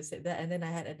person who said that. And then I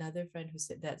had another friend who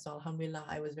said that. So Alhamdulillah,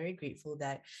 I was very grateful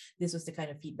that this was the kind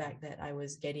of feedback that I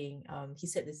was getting. He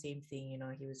said the same thing,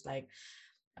 he was like,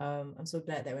 I'm so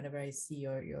glad that whenever I see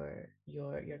your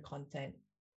content,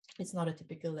 it's not a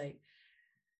typical like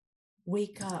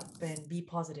wake up and be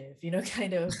positive,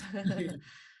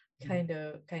 kind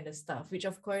of kind of stuff, which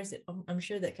of course I'm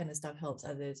sure that kind of stuff helps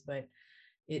others, but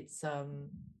it's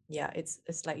yeah, it's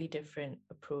a slightly different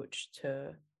approach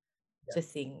Yeah, to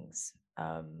things.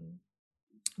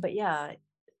 But yeah,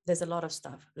 there's a lot of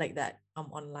stuff like that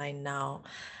online now.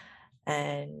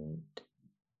 And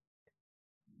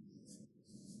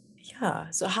yeah,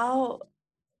 so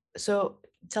So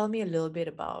tell me a little bit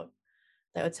about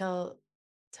that. Tell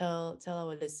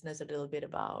our listeners a little bit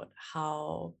about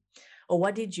how or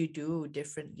what did you do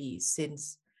differently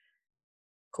since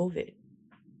COVID?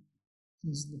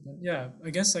 Yeah, I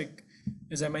guess like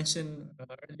as I mentioned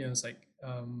earlier, it's like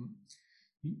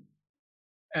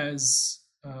as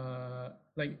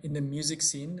like in the music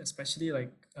scene, especially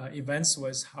like events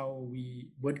was how we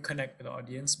would connect with the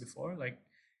audience before, like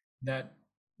that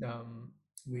um,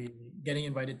 we getting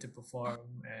invited to perform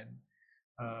and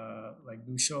like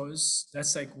do shows.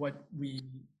 That's like what we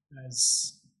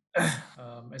as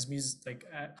as music like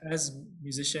as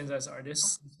musicians as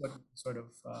artists, that's what sort of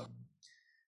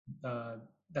uh,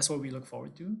 that's what we look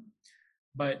forward to.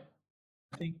 But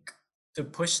I think the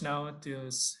push now to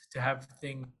have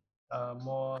things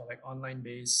more like online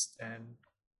based, and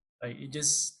like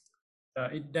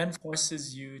it then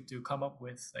forces you to come up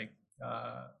with like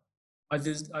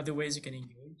other ways you can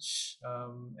engage,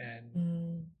 and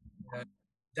Mm, uh,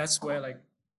 that's where like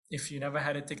if you never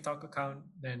had a TikTok account,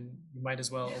 then you might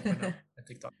as well open up a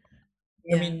TikTok.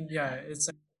 I yeah. mean, yeah, it's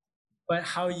like, but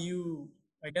how you,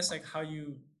 I guess like how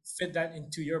you fit that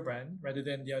into your brand rather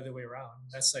than the other way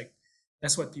around.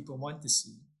 That's what people want to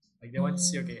see. Like they want to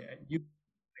see, Mm, okay, you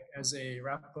like, as a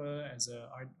rapper, as a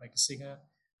art, like a singer,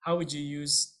 how would you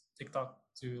use TikTok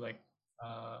to like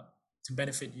uh to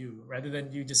benefit you rather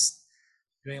than you just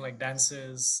doing like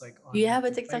dances like do you on have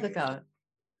a like TikTok account?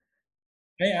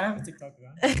 hey, I have a TikTok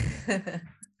account.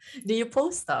 Do you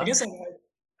post I stuff? guess like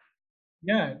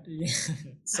yeah.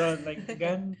 So like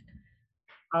again,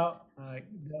 how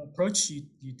the approach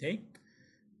you take,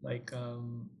 like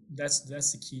that's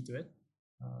the key to it.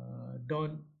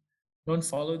 Don't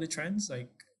follow the trends,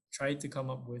 like try to come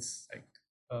up with like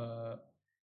uh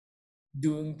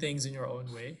doing things in your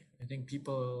own way. I think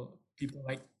people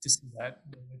like to see that.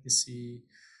 They like to see,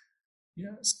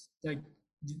 yes, like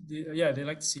yeah, they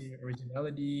like to see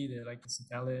originality, they like to see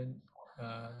talent,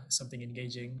 something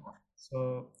engaging.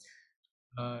 So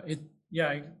it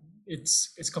yeah,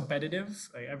 it's competitive,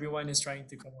 like everyone is trying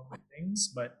to come up with things,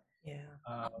 but Yeah.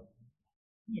 uh,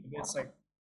 it's like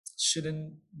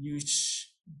shouldn't you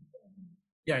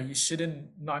yeah, you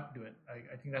shouldn't not do it.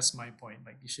 I think that's my point.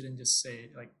 Like you shouldn't just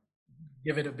say like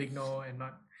give it a big no and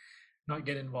not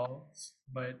get involved.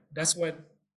 But that's what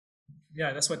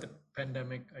yeah, that's what the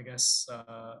pandemic, I guess,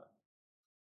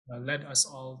 led us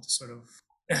all to sort of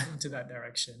into that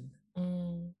direction.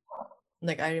 Mm.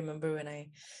 Like I remember when I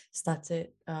started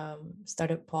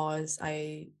Pause,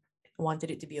 I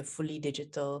wanted it to be a fully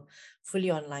digital,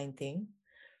 fully online thing.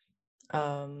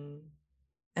 Um,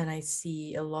 and I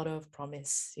see a lot of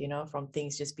promise, from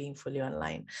things just being fully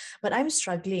online. But I'm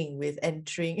struggling with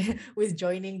entering, with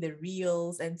joining the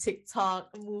Reels and TikTok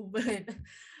movement.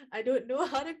 I don't know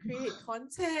how to create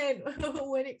content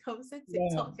when it comes to Yeah,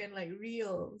 TikTok and like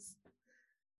Reels.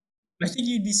 I think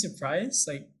you'd be surprised,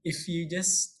 like if you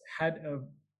just had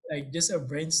just a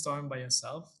brainstorm by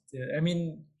yourself. I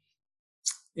mean,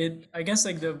 it. I guess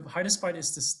like the hardest part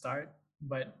is to start,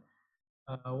 but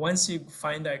once you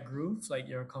find that groove, like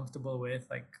you're comfortable with,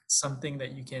 like something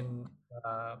that you can,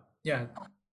 yeah,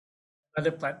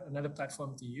 another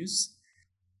platform to use.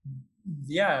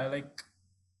 Yeah, like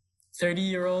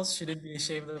 30-year-olds shouldn't be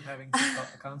ashamed of having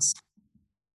TikTok accounts,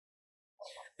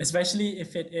 especially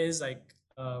if it is like,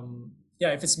 yeah,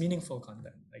 if it's meaningful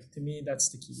content. Like to me, that's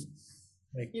the key.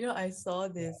 Like, I saw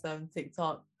yeah, this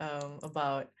TikTok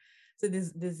about so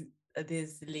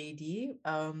this lady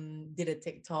did a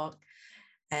TikTok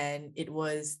and it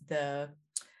was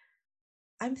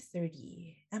I'm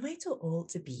 30. Am I too old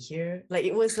to be here? Like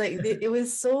it was like it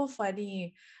was so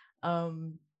funny.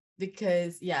 Um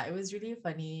because yeah, it was really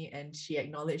funny and she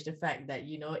acknowledged the fact that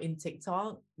in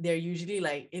TikTok they're usually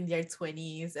like in their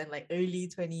 20s and like early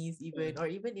 20s even or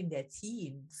even in their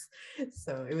teens.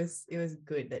 So it was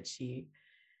good that she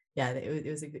yeah, that it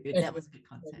was a good it, that was good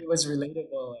it content. was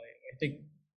relatable. I think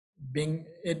being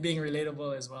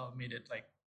relatable as well made it like,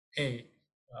 hey,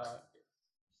 uh,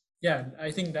 yeah,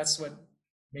 I think that's what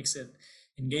makes it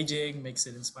engaging, makes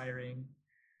it inspiring.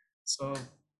 So,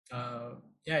 uh,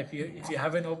 yeah, if you Yeah.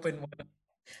 haven't opened one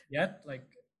yet, like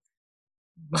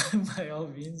by all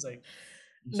means, like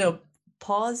you should. No,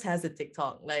 Pause has a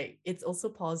TikTok. Like it's also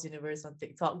Pause Universe on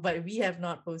TikTok, but we have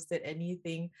not posted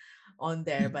anything on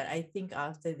there. But I think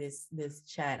after this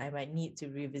chat, I might need to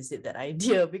revisit that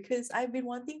idea because I've been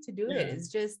wanting to do it. Yeah, It's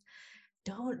just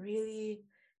don't really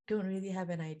don't really have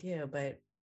an idea. But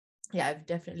yeah, I've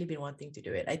definitely been wanting to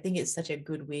do it. I think it's such a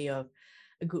good way of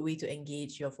a good way to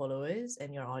engage your followers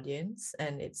and your audience.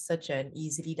 And it's such an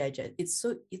easily digest. It's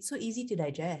so easy to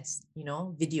digest, you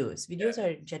know, videos. Yeah. Videos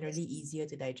are generally easier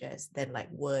to digest than like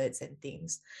words and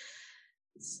things.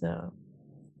 So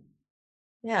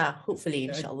yeah, hopefully,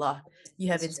 Yeah, inshallah,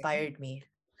 you have it's funny. inspired me.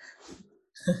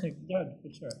 Yeah, for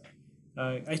sure.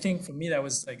 I think for me that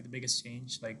was like the biggest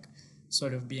change, like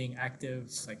sort of being active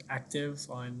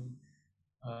on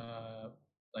uh,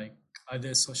 like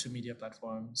other social media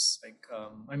platforms, like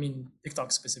I mean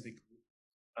TikTok specifically.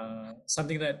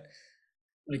 Something that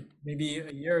like maybe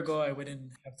a year ago I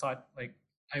wouldn't have thought like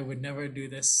I would never do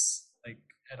this like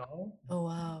at all. Oh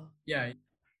wow. Yeah,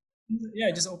 yeah,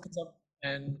 it just opens up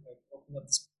and like open up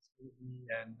the possibility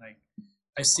and like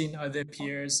I've seen other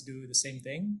peers do the same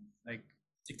thing. Like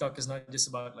TikTok is not just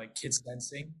about like kids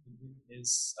dancing. It really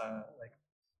is like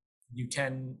you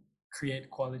can create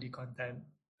quality content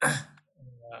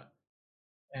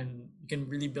and you can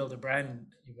really build a brand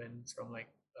even from like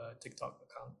a TikTok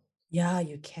account. Yeah,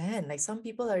 you can. Like some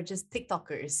people are just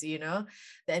TikTokers, you know,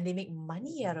 and they make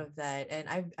money out of that. And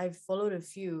I've followed a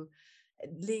few.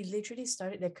 They literally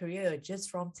started their career just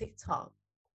from TikTok.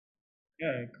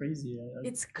 Yeah, crazy.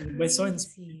 It's But it's so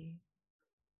inspiring, crazy.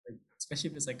 like, especially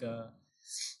if it's like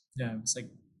yeah, it's like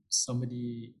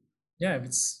somebody, yeah, if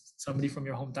it's somebody from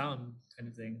your hometown kind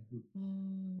of thing.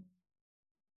 Mm,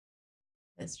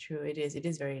 that's true. It is. It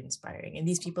is very inspiring. And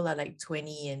these people are like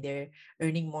 20 and they're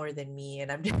earning more than me.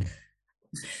 And I'm just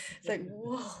it's like,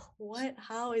 whoa, what?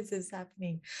 How is this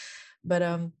happening? But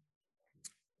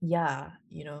yeah,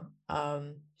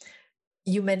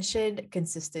 you mentioned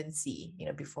consistency,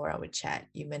 before our chat.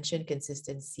 You mentioned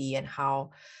consistency and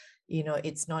how,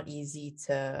 it's not easy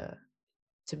to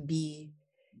be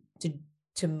to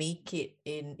to make it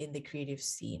in the creative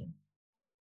scene.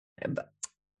 But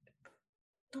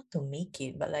not to make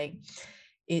it, but like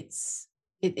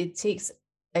it takes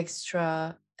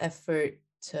extra effort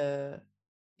to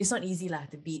it's not easy lah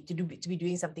to be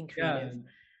doing something Yeah, creative.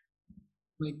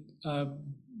 like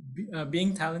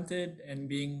being talented and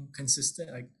being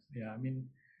consistent. Like, yeah, I mean,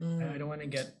 I don't Mm, want to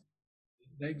get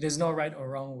like there's no right or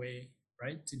wrong way,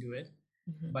 right, to do it,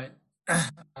 mhm. but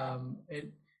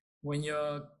it when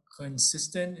you're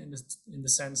consistent in the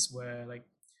sense where like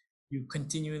you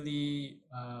continually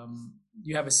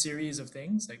you have a series of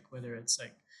things like whether it's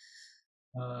like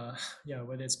yeah,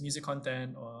 whether it's music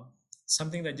content or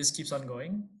something that just keeps on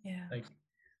going, Yeah. like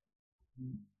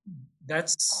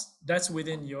that's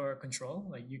within your control.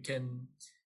 Like you can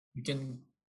you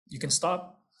can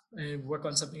stop and work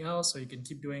on something else, or you can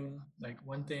keep doing like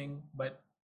one thing, but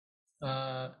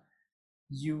uh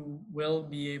you will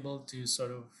be able to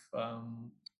sort of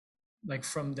like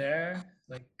from there,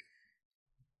 like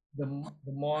the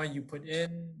more you put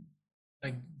in,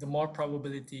 like the more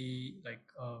probability like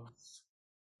of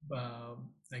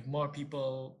like more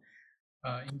people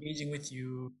engaging with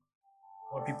you,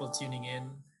 more people tuning in.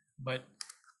 But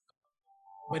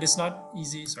it's not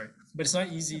easy. Sorry, but it's not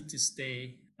easy to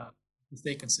stay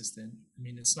consistent. I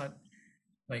mean, it's not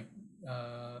like.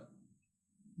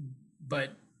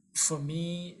 But for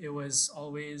me, it was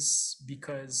always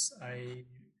because I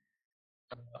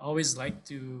always like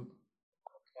to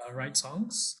write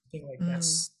songs. I think like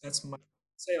Mm, that's my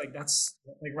say like that's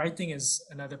like writing is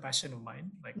another passion of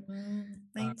mine. Like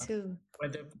mine uh, too.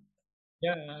 whether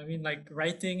yeah, I mean like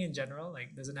writing in general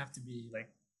like doesn't have to be like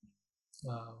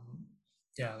um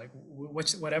yeah like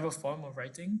whatever form of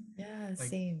writing, Yeah, like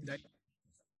same.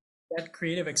 that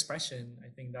creative expression. I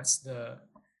think that's the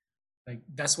like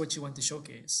that's what you want to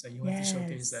showcase. Like you want to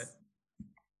showcase that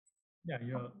Yes. yeah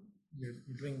you're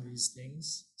doing these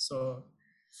things. So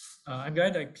I'm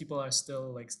glad like people are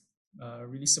still like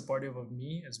really supportive of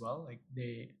me as well. Like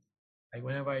they like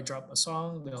whenever I drop a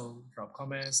song, they'll drop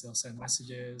comments, they'll send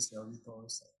messages, they'll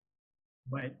repost.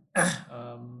 But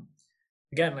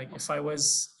again, like if I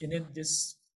was in it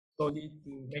just solely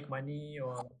to make money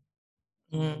or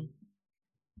to Mm,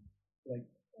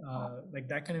 like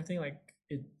that kind of thing, like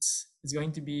it's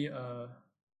going to be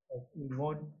like,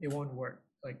 it won't work.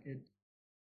 Like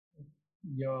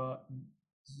your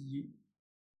you,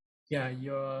 yeah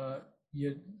your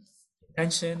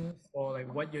intention for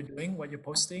like what you're doing, what you're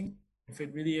posting, if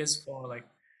it really is for like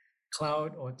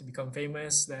cloud or to become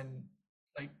famous, then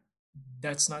like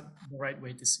that's not the right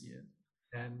way to see it.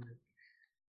 And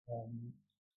um,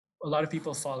 a lot of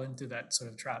people fall into that sort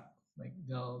of trap. Like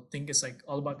they'll think it's like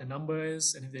all about the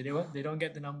numbers, and if they don't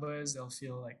get the numbers, they'll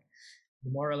feel like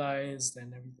demoralized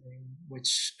and everything.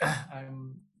 Which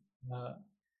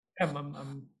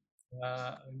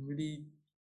uh, I'm really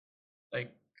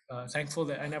like thankful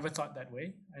that I never thought that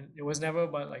way, and it was never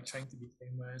about like trying to be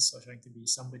famous or trying to be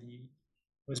somebody.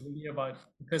 was really about,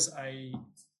 because I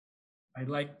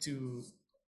like to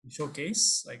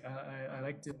showcase, like I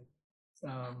like to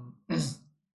um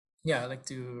yeah, I like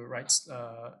to write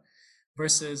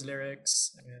verses,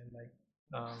 lyrics, and like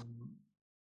um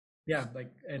yeah,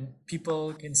 like, and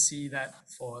people can see that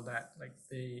for that, like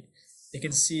they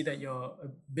can see that you're a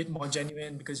bit more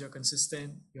genuine because you're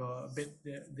consistent, you're a bit,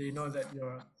 they know that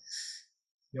you're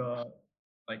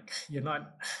like you're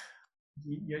not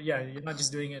you're not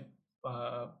just doing it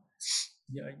uh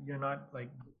you're not like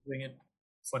doing it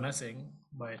for nothing,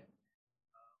 but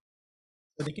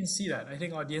they can see that. I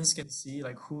think audience can see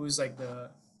like who's like the,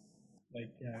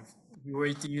 like, yeah, if we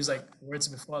were to use like words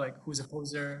before, like who's a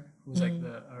poser, who's like Mm.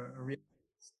 the a real,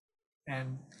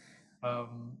 and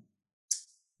um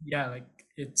yeah, like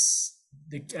it's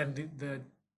the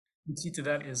key to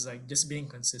that is like just being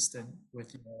consistent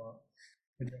with your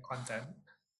content.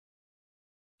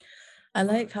 I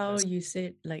like how That's, you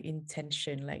said like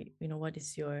intention, like, what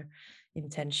is your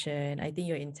intention? I think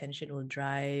your intention will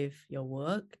drive your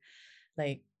work,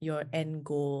 like your end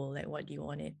goal, like what do you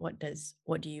want it, what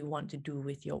do you want to do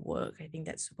with your work? I think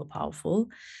that's super powerful.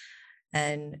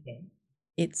 And yeah,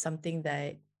 it's something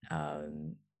that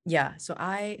yeah, so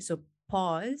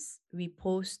pause, we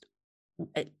post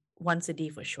once a day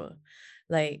for sure.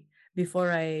 Like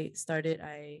before I started,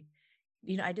 I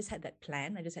just had that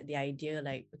plan. I just had the idea,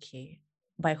 like, okay,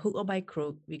 by hook or by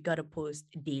crook, we gotta post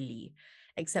daily,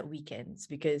 except weekends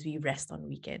because we rest on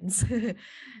weekends.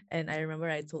 And I remember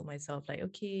I told myself, like,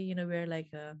 okay, we're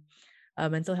like a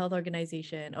mental health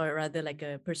organization, or rather like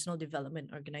a personal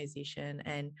development organization,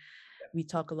 and we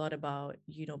talk a lot about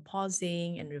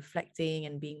pausing and reflecting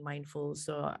and being mindful.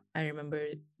 So I remember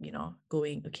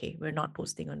going, okay, we're not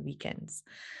posting on weekends.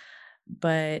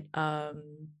 But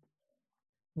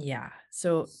yeah,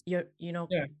 so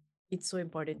yeah, it's so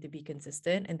important to be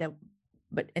consistent. And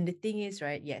the thing is,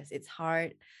 right, yes, it's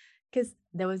hard because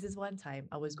there was this one time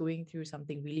I was going through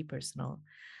something really personal,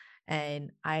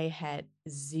 and I had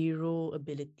zero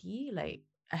ability, like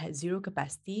I had zero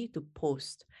capacity to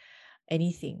post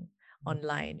anything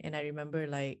online. And I remember,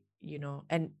 like,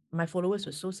 and my followers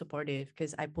were so supportive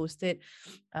because I posted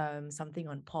something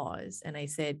on pause, and I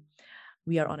said,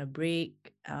 we are on a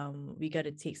break. We got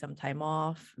to take some time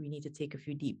off. We need to take a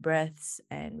few deep breaths,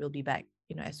 and we'll be back,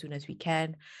 as soon as we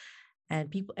can. And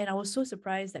I was so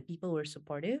surprised that people were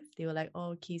supportive. They were like,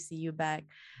 "Oh, okay, see you back.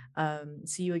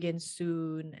 See you again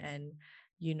soon." And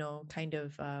kind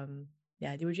of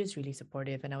yeah, they were just really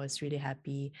supportive, and I was really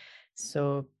happy.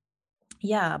 So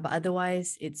yeah, but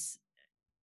otherwise, it's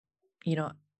you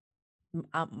know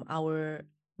our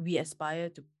we aspire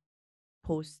to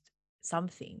post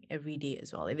something every day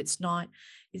as well. If it's not,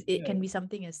 it yeah, can be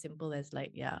something as simple as,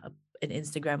 like, yeah, an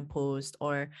Instagram post,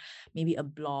 or maybe a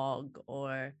blog,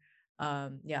 or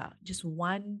yeah, just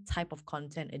one type of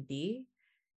content a day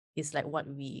is like what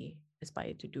we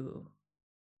aspire to do.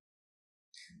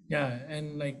 yeah.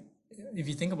 And like if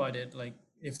you think about it, like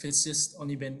if it's just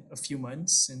only been a few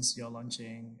months since you're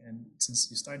launching and since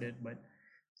you started, but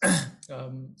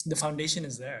the foundation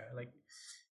is there. Like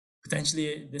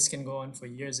potentially this can go on for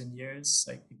years and years.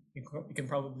 Like it can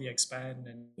probably expand,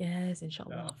 and Yes,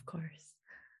 inshallah, uh, of course.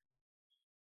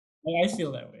 I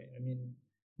feel that way. I mean,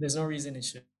 there's no reason it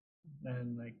should.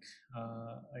 And like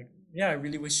yeah, I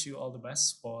really wish you all the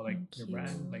best for like Thank your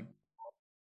brand. you. Like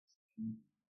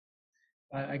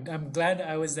I'm glad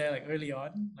I was there like early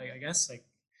on. Like I guess like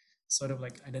sort of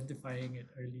like identifying it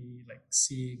early, like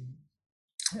seeing.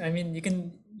 I mean, you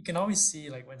can always see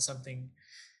like when something,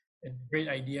 a great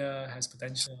idea has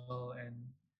potential, and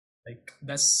like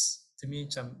that's to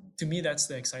me that's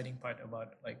the exciting part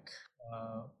about like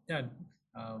yeah,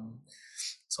 um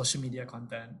social media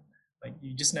content. Like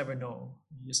you just never know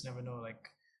like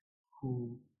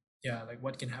who, yeah, like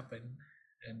what can happen.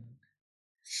 And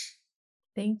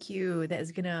Thank you.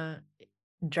 That's gonna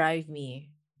drive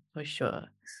me for sure.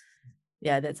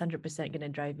 Yeah, that's 100% gonna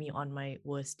drive me on my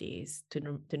worst days to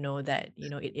know that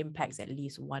it impacts at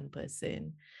least one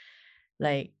person.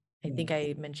 Like, I yeah, think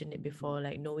I mentioned it before,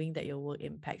 like knowing that your work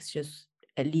impacts just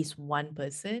at least one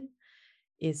person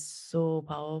is so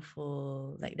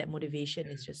powerful. Like that motivation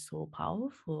is just so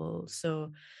powerful.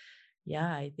 So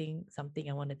yeah, I think something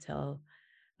I want to tell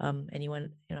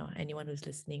anyone who's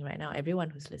listening right now, everyone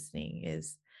who's listening,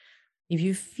 is if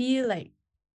you feel like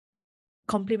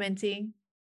complimenting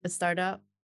a startup,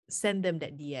 send them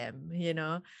that DM.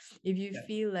 If you yeah,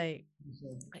 feel like, so,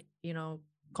 like,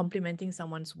 complimenting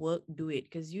someone's work, do it,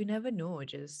 because you never know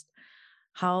just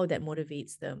how that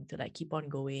motivates them to like keep on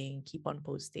going, keep on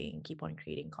posting, keep on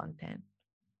creating content.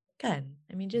 Can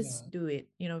I mean, yeah, just do it.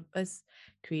 Us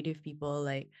creative people,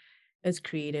 like, as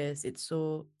creators, it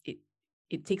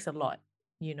takes a lot,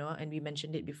 you know, and we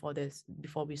mentioned it before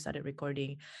we started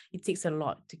recording. It takes a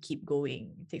lot to keep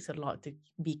going. It takes a lot to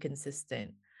be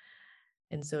consistent.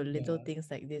 And so little Yeah, things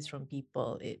like this from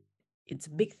people, it's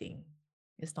a big thing.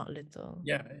 It's not little.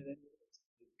 yeah.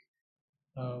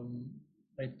 Um,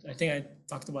 I think I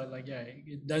talked about like yeah,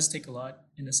 it does take a lot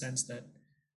in the sense that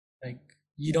like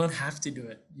you don't have to do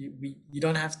it. You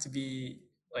don't have to be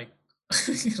like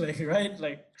like right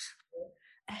like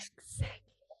Exactly.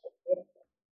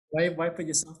 why put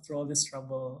yourself through all this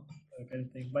trouble kind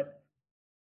of thing.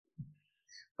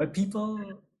 But people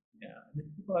yeah, the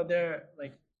people out there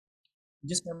like you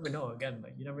just never know again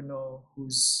like you never know who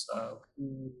is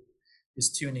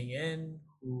tuning in,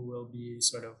 who will be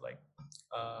sort of like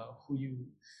who you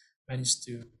manage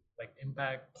to like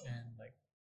impact and like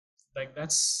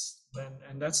that's then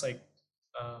and that's like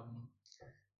um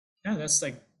yeah that's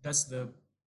the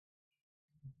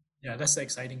yeah that's the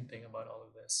exciting thing about all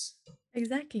of this.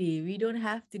 Exactly. We don't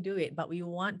have to do it, but we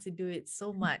want to do it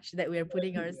so much that we are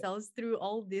putting ourselves through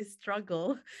all this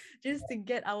struggle just to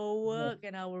get our Yeah. work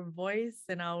and our voice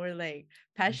and our like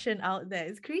passion out there.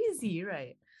 It's crazy,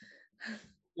 right?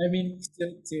 I mean,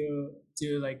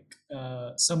 to like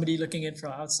somebody looking in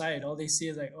from outside, all they see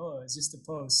is like, oh, it's just a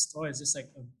post, or it's just like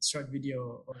a short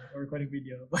video or recording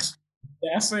video. But the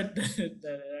effort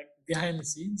that like, behind the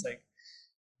scenes, like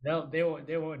they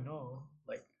won't know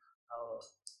like how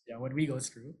yeah what we go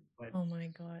through. But Oh my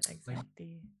God, like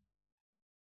exactly.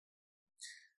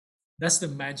 that's the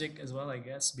magic as well, I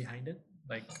guess, behind it.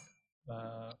 Like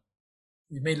uh,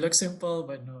 it may look simple,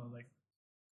 but no, like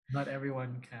not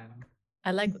everyone can.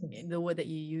 I like the word that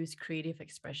you use, creative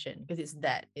expression, because it's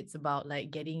that. It's about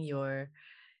like getting your,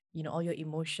 you know, all your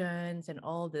emotions and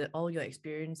all your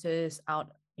experiences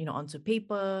out, you know, onto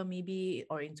paper, maybe,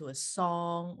 or into a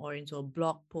song or into a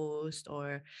blog post,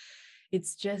 or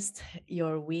it's just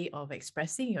your way of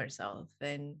expressing yourself.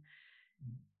 And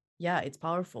yeah, it's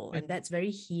powerful. And And that's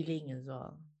very healing as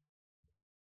well.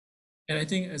 And I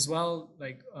think as well,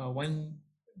 like one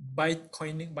by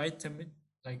coining by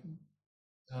like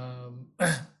um,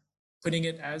 putting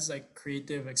it as like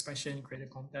creative expression, creative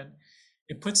content,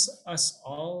 it puts us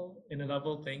all in a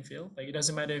level playing field. Like it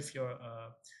doesn't matter if you're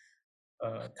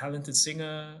a talented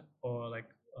singer or like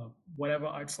whatever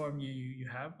art form you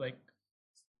have. Like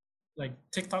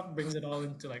TikTok brings it all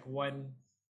into like one.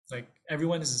 Like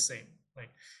everyone is the same. Like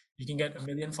you can get a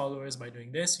million followers by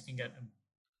doing this. You can get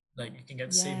like you can get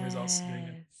the same results doing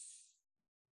it.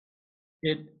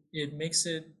 Yes. It makes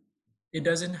it it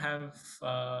doesn't have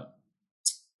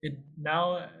it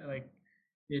now like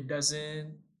it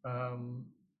doesn't um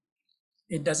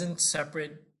it doesn't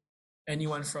separate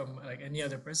anyone from like any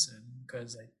other person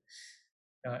because like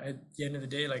at the end of the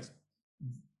day like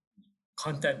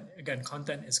content again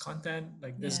content is content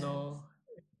like there's Yes. no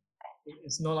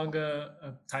it's no longer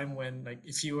a time when like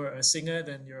if you were a singer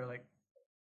then you're like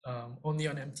only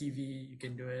on MTV you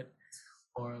can do it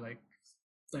or like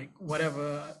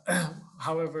whatever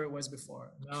however it was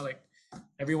before now like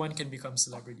everyone can become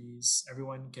celebrities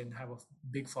everyone can have a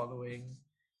big following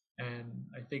and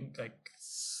I think like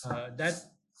that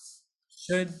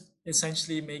should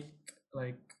essentially make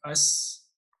like us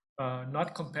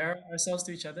not compare ourselves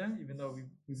to each other even though we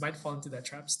might fall into that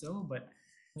trap still but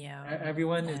Yeah.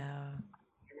 everyone Yeah.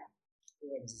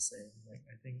 is the same like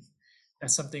I think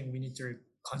that's something we need to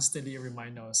constantly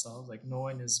remind ourselves like no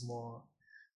one is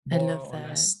I more love or that.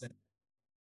 less than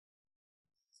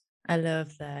I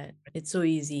love that. It's so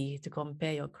easy to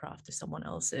compare your craft to someone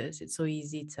else's. It's so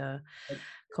easy to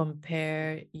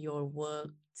compare your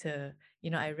work to, you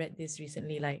know, I read this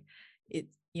recently, like it,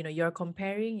 you know, you're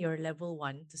comparing your level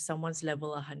one to someone's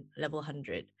level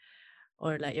 100,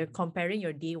 or like you're comparing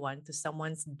your day one to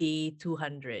someone's day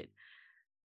 200.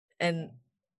 And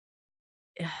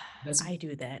that's I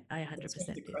do that. I that's going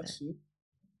to 100% do that. crush you.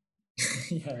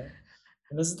 Yeah,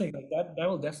 and that's the thing. Like that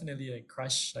will definitely like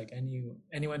crush like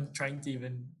anyone trying to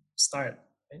even start.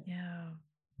 Right? Yeah.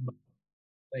 But,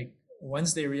 like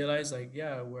once they realize like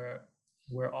yeah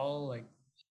we're all like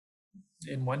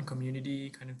in one community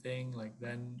kind of thing. Like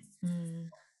then Mm,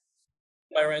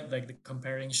 by right like the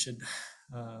comparing should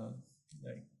uh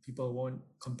like people won't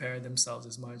compare themselves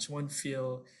as much. Won't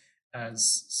feel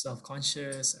as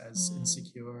self-conscious as mm.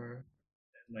 insecure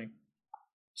and like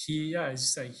it's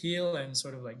just like heal and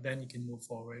sort of like then you can move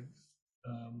forward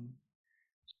um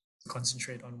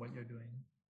concentrate on what you're doing.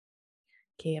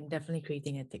 Okay, I'm definitely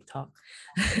creating a TikTok.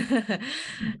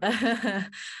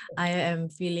 I am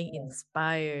feeling Yeah,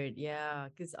 inspired. Yeah,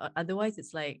 because otherwise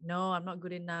it's like, no, I'm not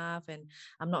good enough and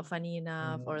I'm not funny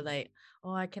enough, yeah, or like,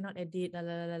 oh, I cannot edit, la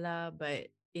la la la. la. But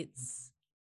it's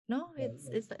No,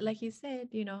 it's like you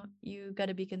said, you got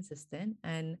to be consistent,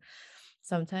 and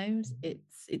sometimes it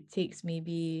takes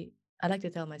maybe, I like to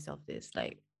tell myself this,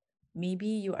 like maybe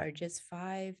you are just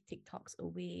 5 TikToks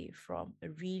away from a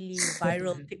really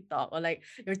viral TikTok, or like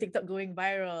your TikTok going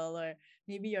viral, or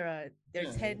maybe you're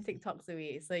yeah, 10 TikToks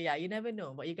away. So yeah, you never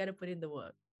know, but you got to put in the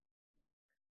work.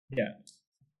 yeah,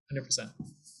 100%.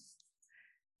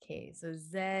 Okay, so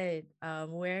Zed,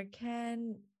 where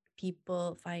can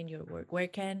people find your work? Where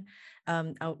can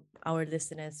our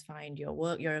listeners find your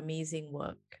work, your amazing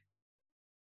work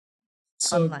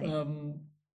So online?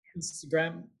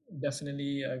 Instagram,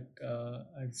 definitely. I've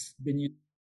been using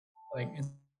like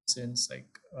since like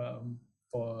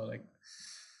for like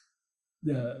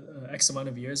the X amount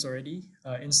of years already.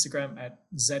 Instagram at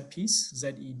Zed Peace,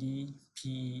 ZedPeace,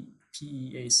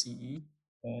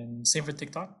 and same for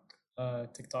TikTok.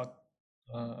 TikTok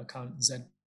account Zed.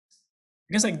 I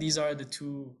guess like these are the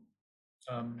two.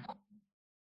 Um,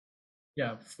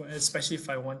 yeah, especially if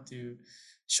I want to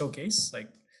showcase like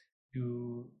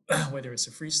do whether it's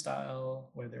a freestyle,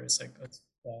 whether it's like a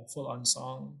full on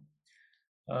song.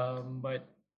 But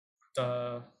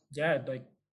yeah,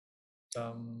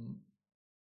 um,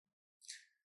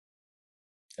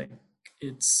 like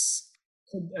it's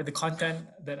the content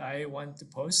that I want to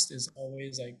post is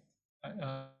always like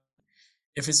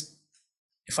if it's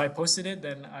if I posted it,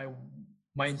 then I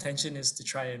my intention is to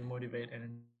try and motivate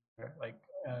and like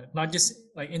not just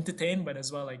like entertain, but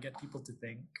as well like get people to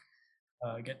think,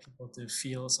 get people to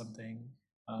feel something.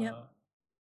 Yep, Uh,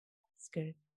 it's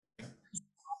good.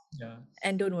 yeah,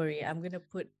 And don't worry, I'm gonna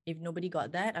put, if nobody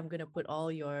got that, I'm gonna put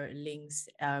all your links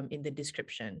in the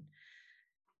description.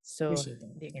 So appreciate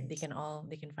that. they Thanks. can all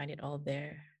they can find it all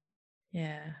there.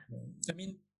 Yeah. Yeah. I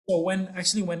mean, so when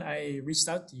I reached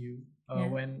out to you, Yeah.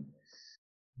 when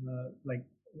like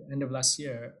end of last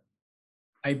year,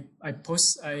 I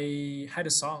had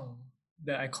a song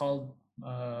that I called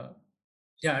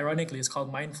yeah, ironically it's called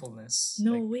mindfulness.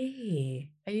 No Like way.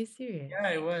 Are you serious? yeah,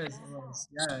 it was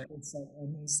yeah, it's like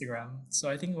on Instagram. So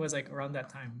I think it was like around that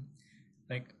time.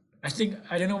 Like I think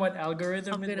I don't know what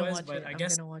algorithm I'm it gonna was, watch but it. I I'm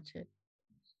guess gonna watch it.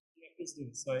 yeah, please do.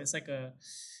 So it's like a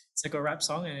rap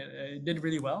song and it did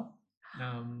really well.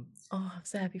 Um, Oh, I'm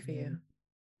so happy for and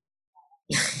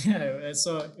you. yeah,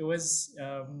 so it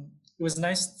was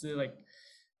nice to like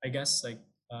I guess like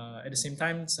at the same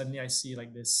time suddenly I see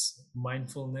like this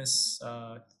mindfulness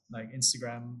like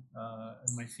Instagram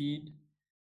in my feed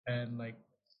and like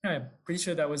yeah, I'm pretty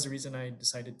sure that was the reason I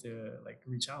decided to like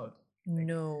reach out. Like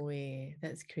No way.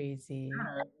 That's crazy.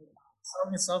 yeah, the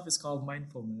song itself is called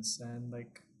mindfulness and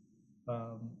like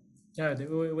um yeah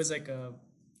it was like a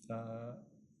uh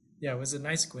yeah, it was a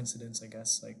nice coincidence I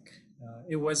guess like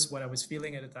it was what I was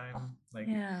feeling at the time like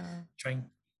Yeah. trying to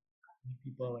make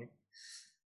people like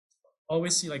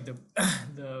always see like the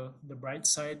the bright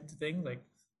side thing like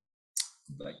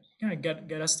yeah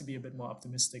get us to be a bit more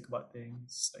optimistic about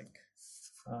things like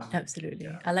Absolutely.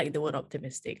 yeah I like the word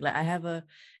optimistic. Like I have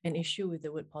an issue with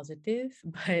the word positive,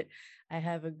 but I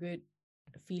have a good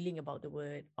feeling about the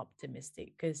word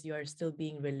optimistic because you are still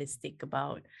being realistic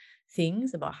about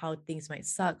things, about how things might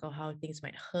suck or how things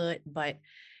might hurt, but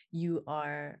you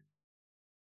are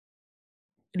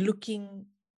looking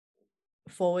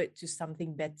forward to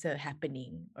something better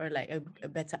happening, or like a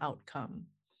better outcome.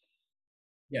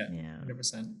 yeah Yeah.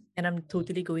 100% And I'm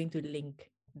totally going to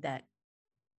link that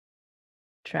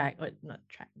track, or not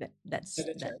track, yeah, that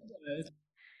uh,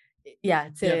 yeah,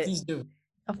 yeah, to, please do.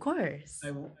 of course.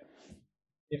 I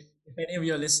if any of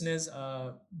your listeners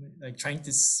are like trying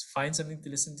to find something to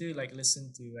listen to like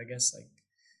listen to I guess like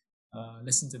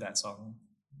listen to that song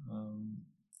um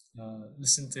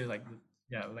listen to like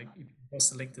yeah like if you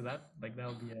post a link to that like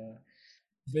that'll be a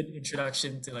good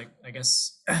introduction to like I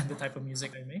guess the type of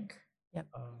music I make. Yep,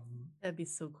 um that'd be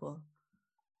so cool.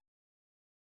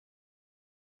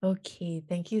 Okay,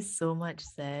 thank you so much,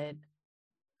 Zed.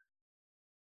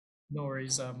 no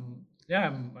worries. Yeah,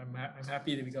 I'm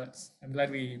happy that I'm glad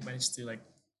we managed to like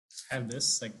have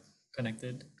this like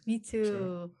connected Me for sure.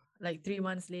 too. Like 3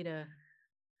 months later.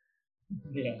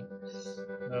 Yeah.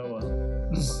 Oh well.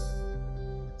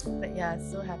 But yeah,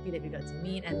 so happy that we got to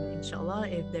meet. And inshallah,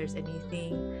 if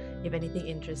anything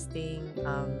interesting,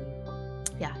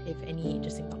 yeah, if any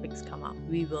interesting topics come up,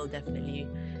 we will definitely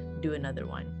do another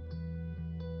one.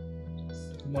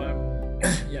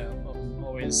 Yeah, I'm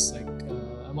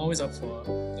always up for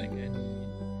like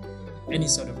any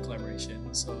sort of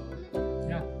collaboration. So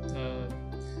yeah,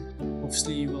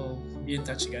 hopefully we'll be in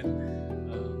touch again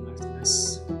after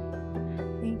this.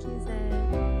 Thank you, Zed.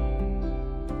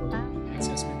 Thanks,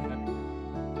 Yasmin.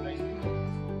 Bye.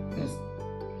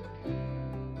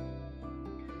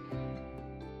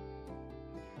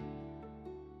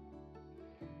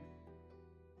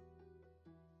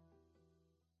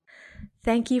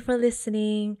 Thank you for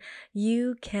listening.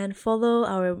 You can follow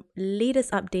our latest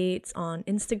updates on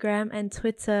Instagram and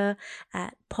Twitter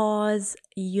at Pause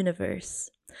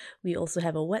Universe. We also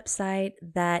have a website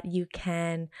that you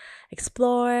can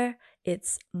explore.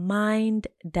 It's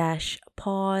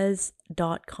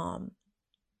mind-pause.com.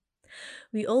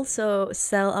 We also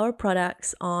sell our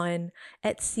products on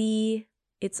Etsy.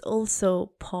 It's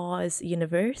also Pause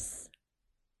Universe.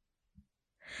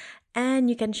 And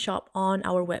you can shop on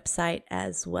our website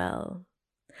as well.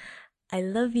 I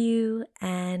love you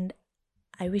and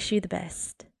I wish you the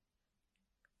best.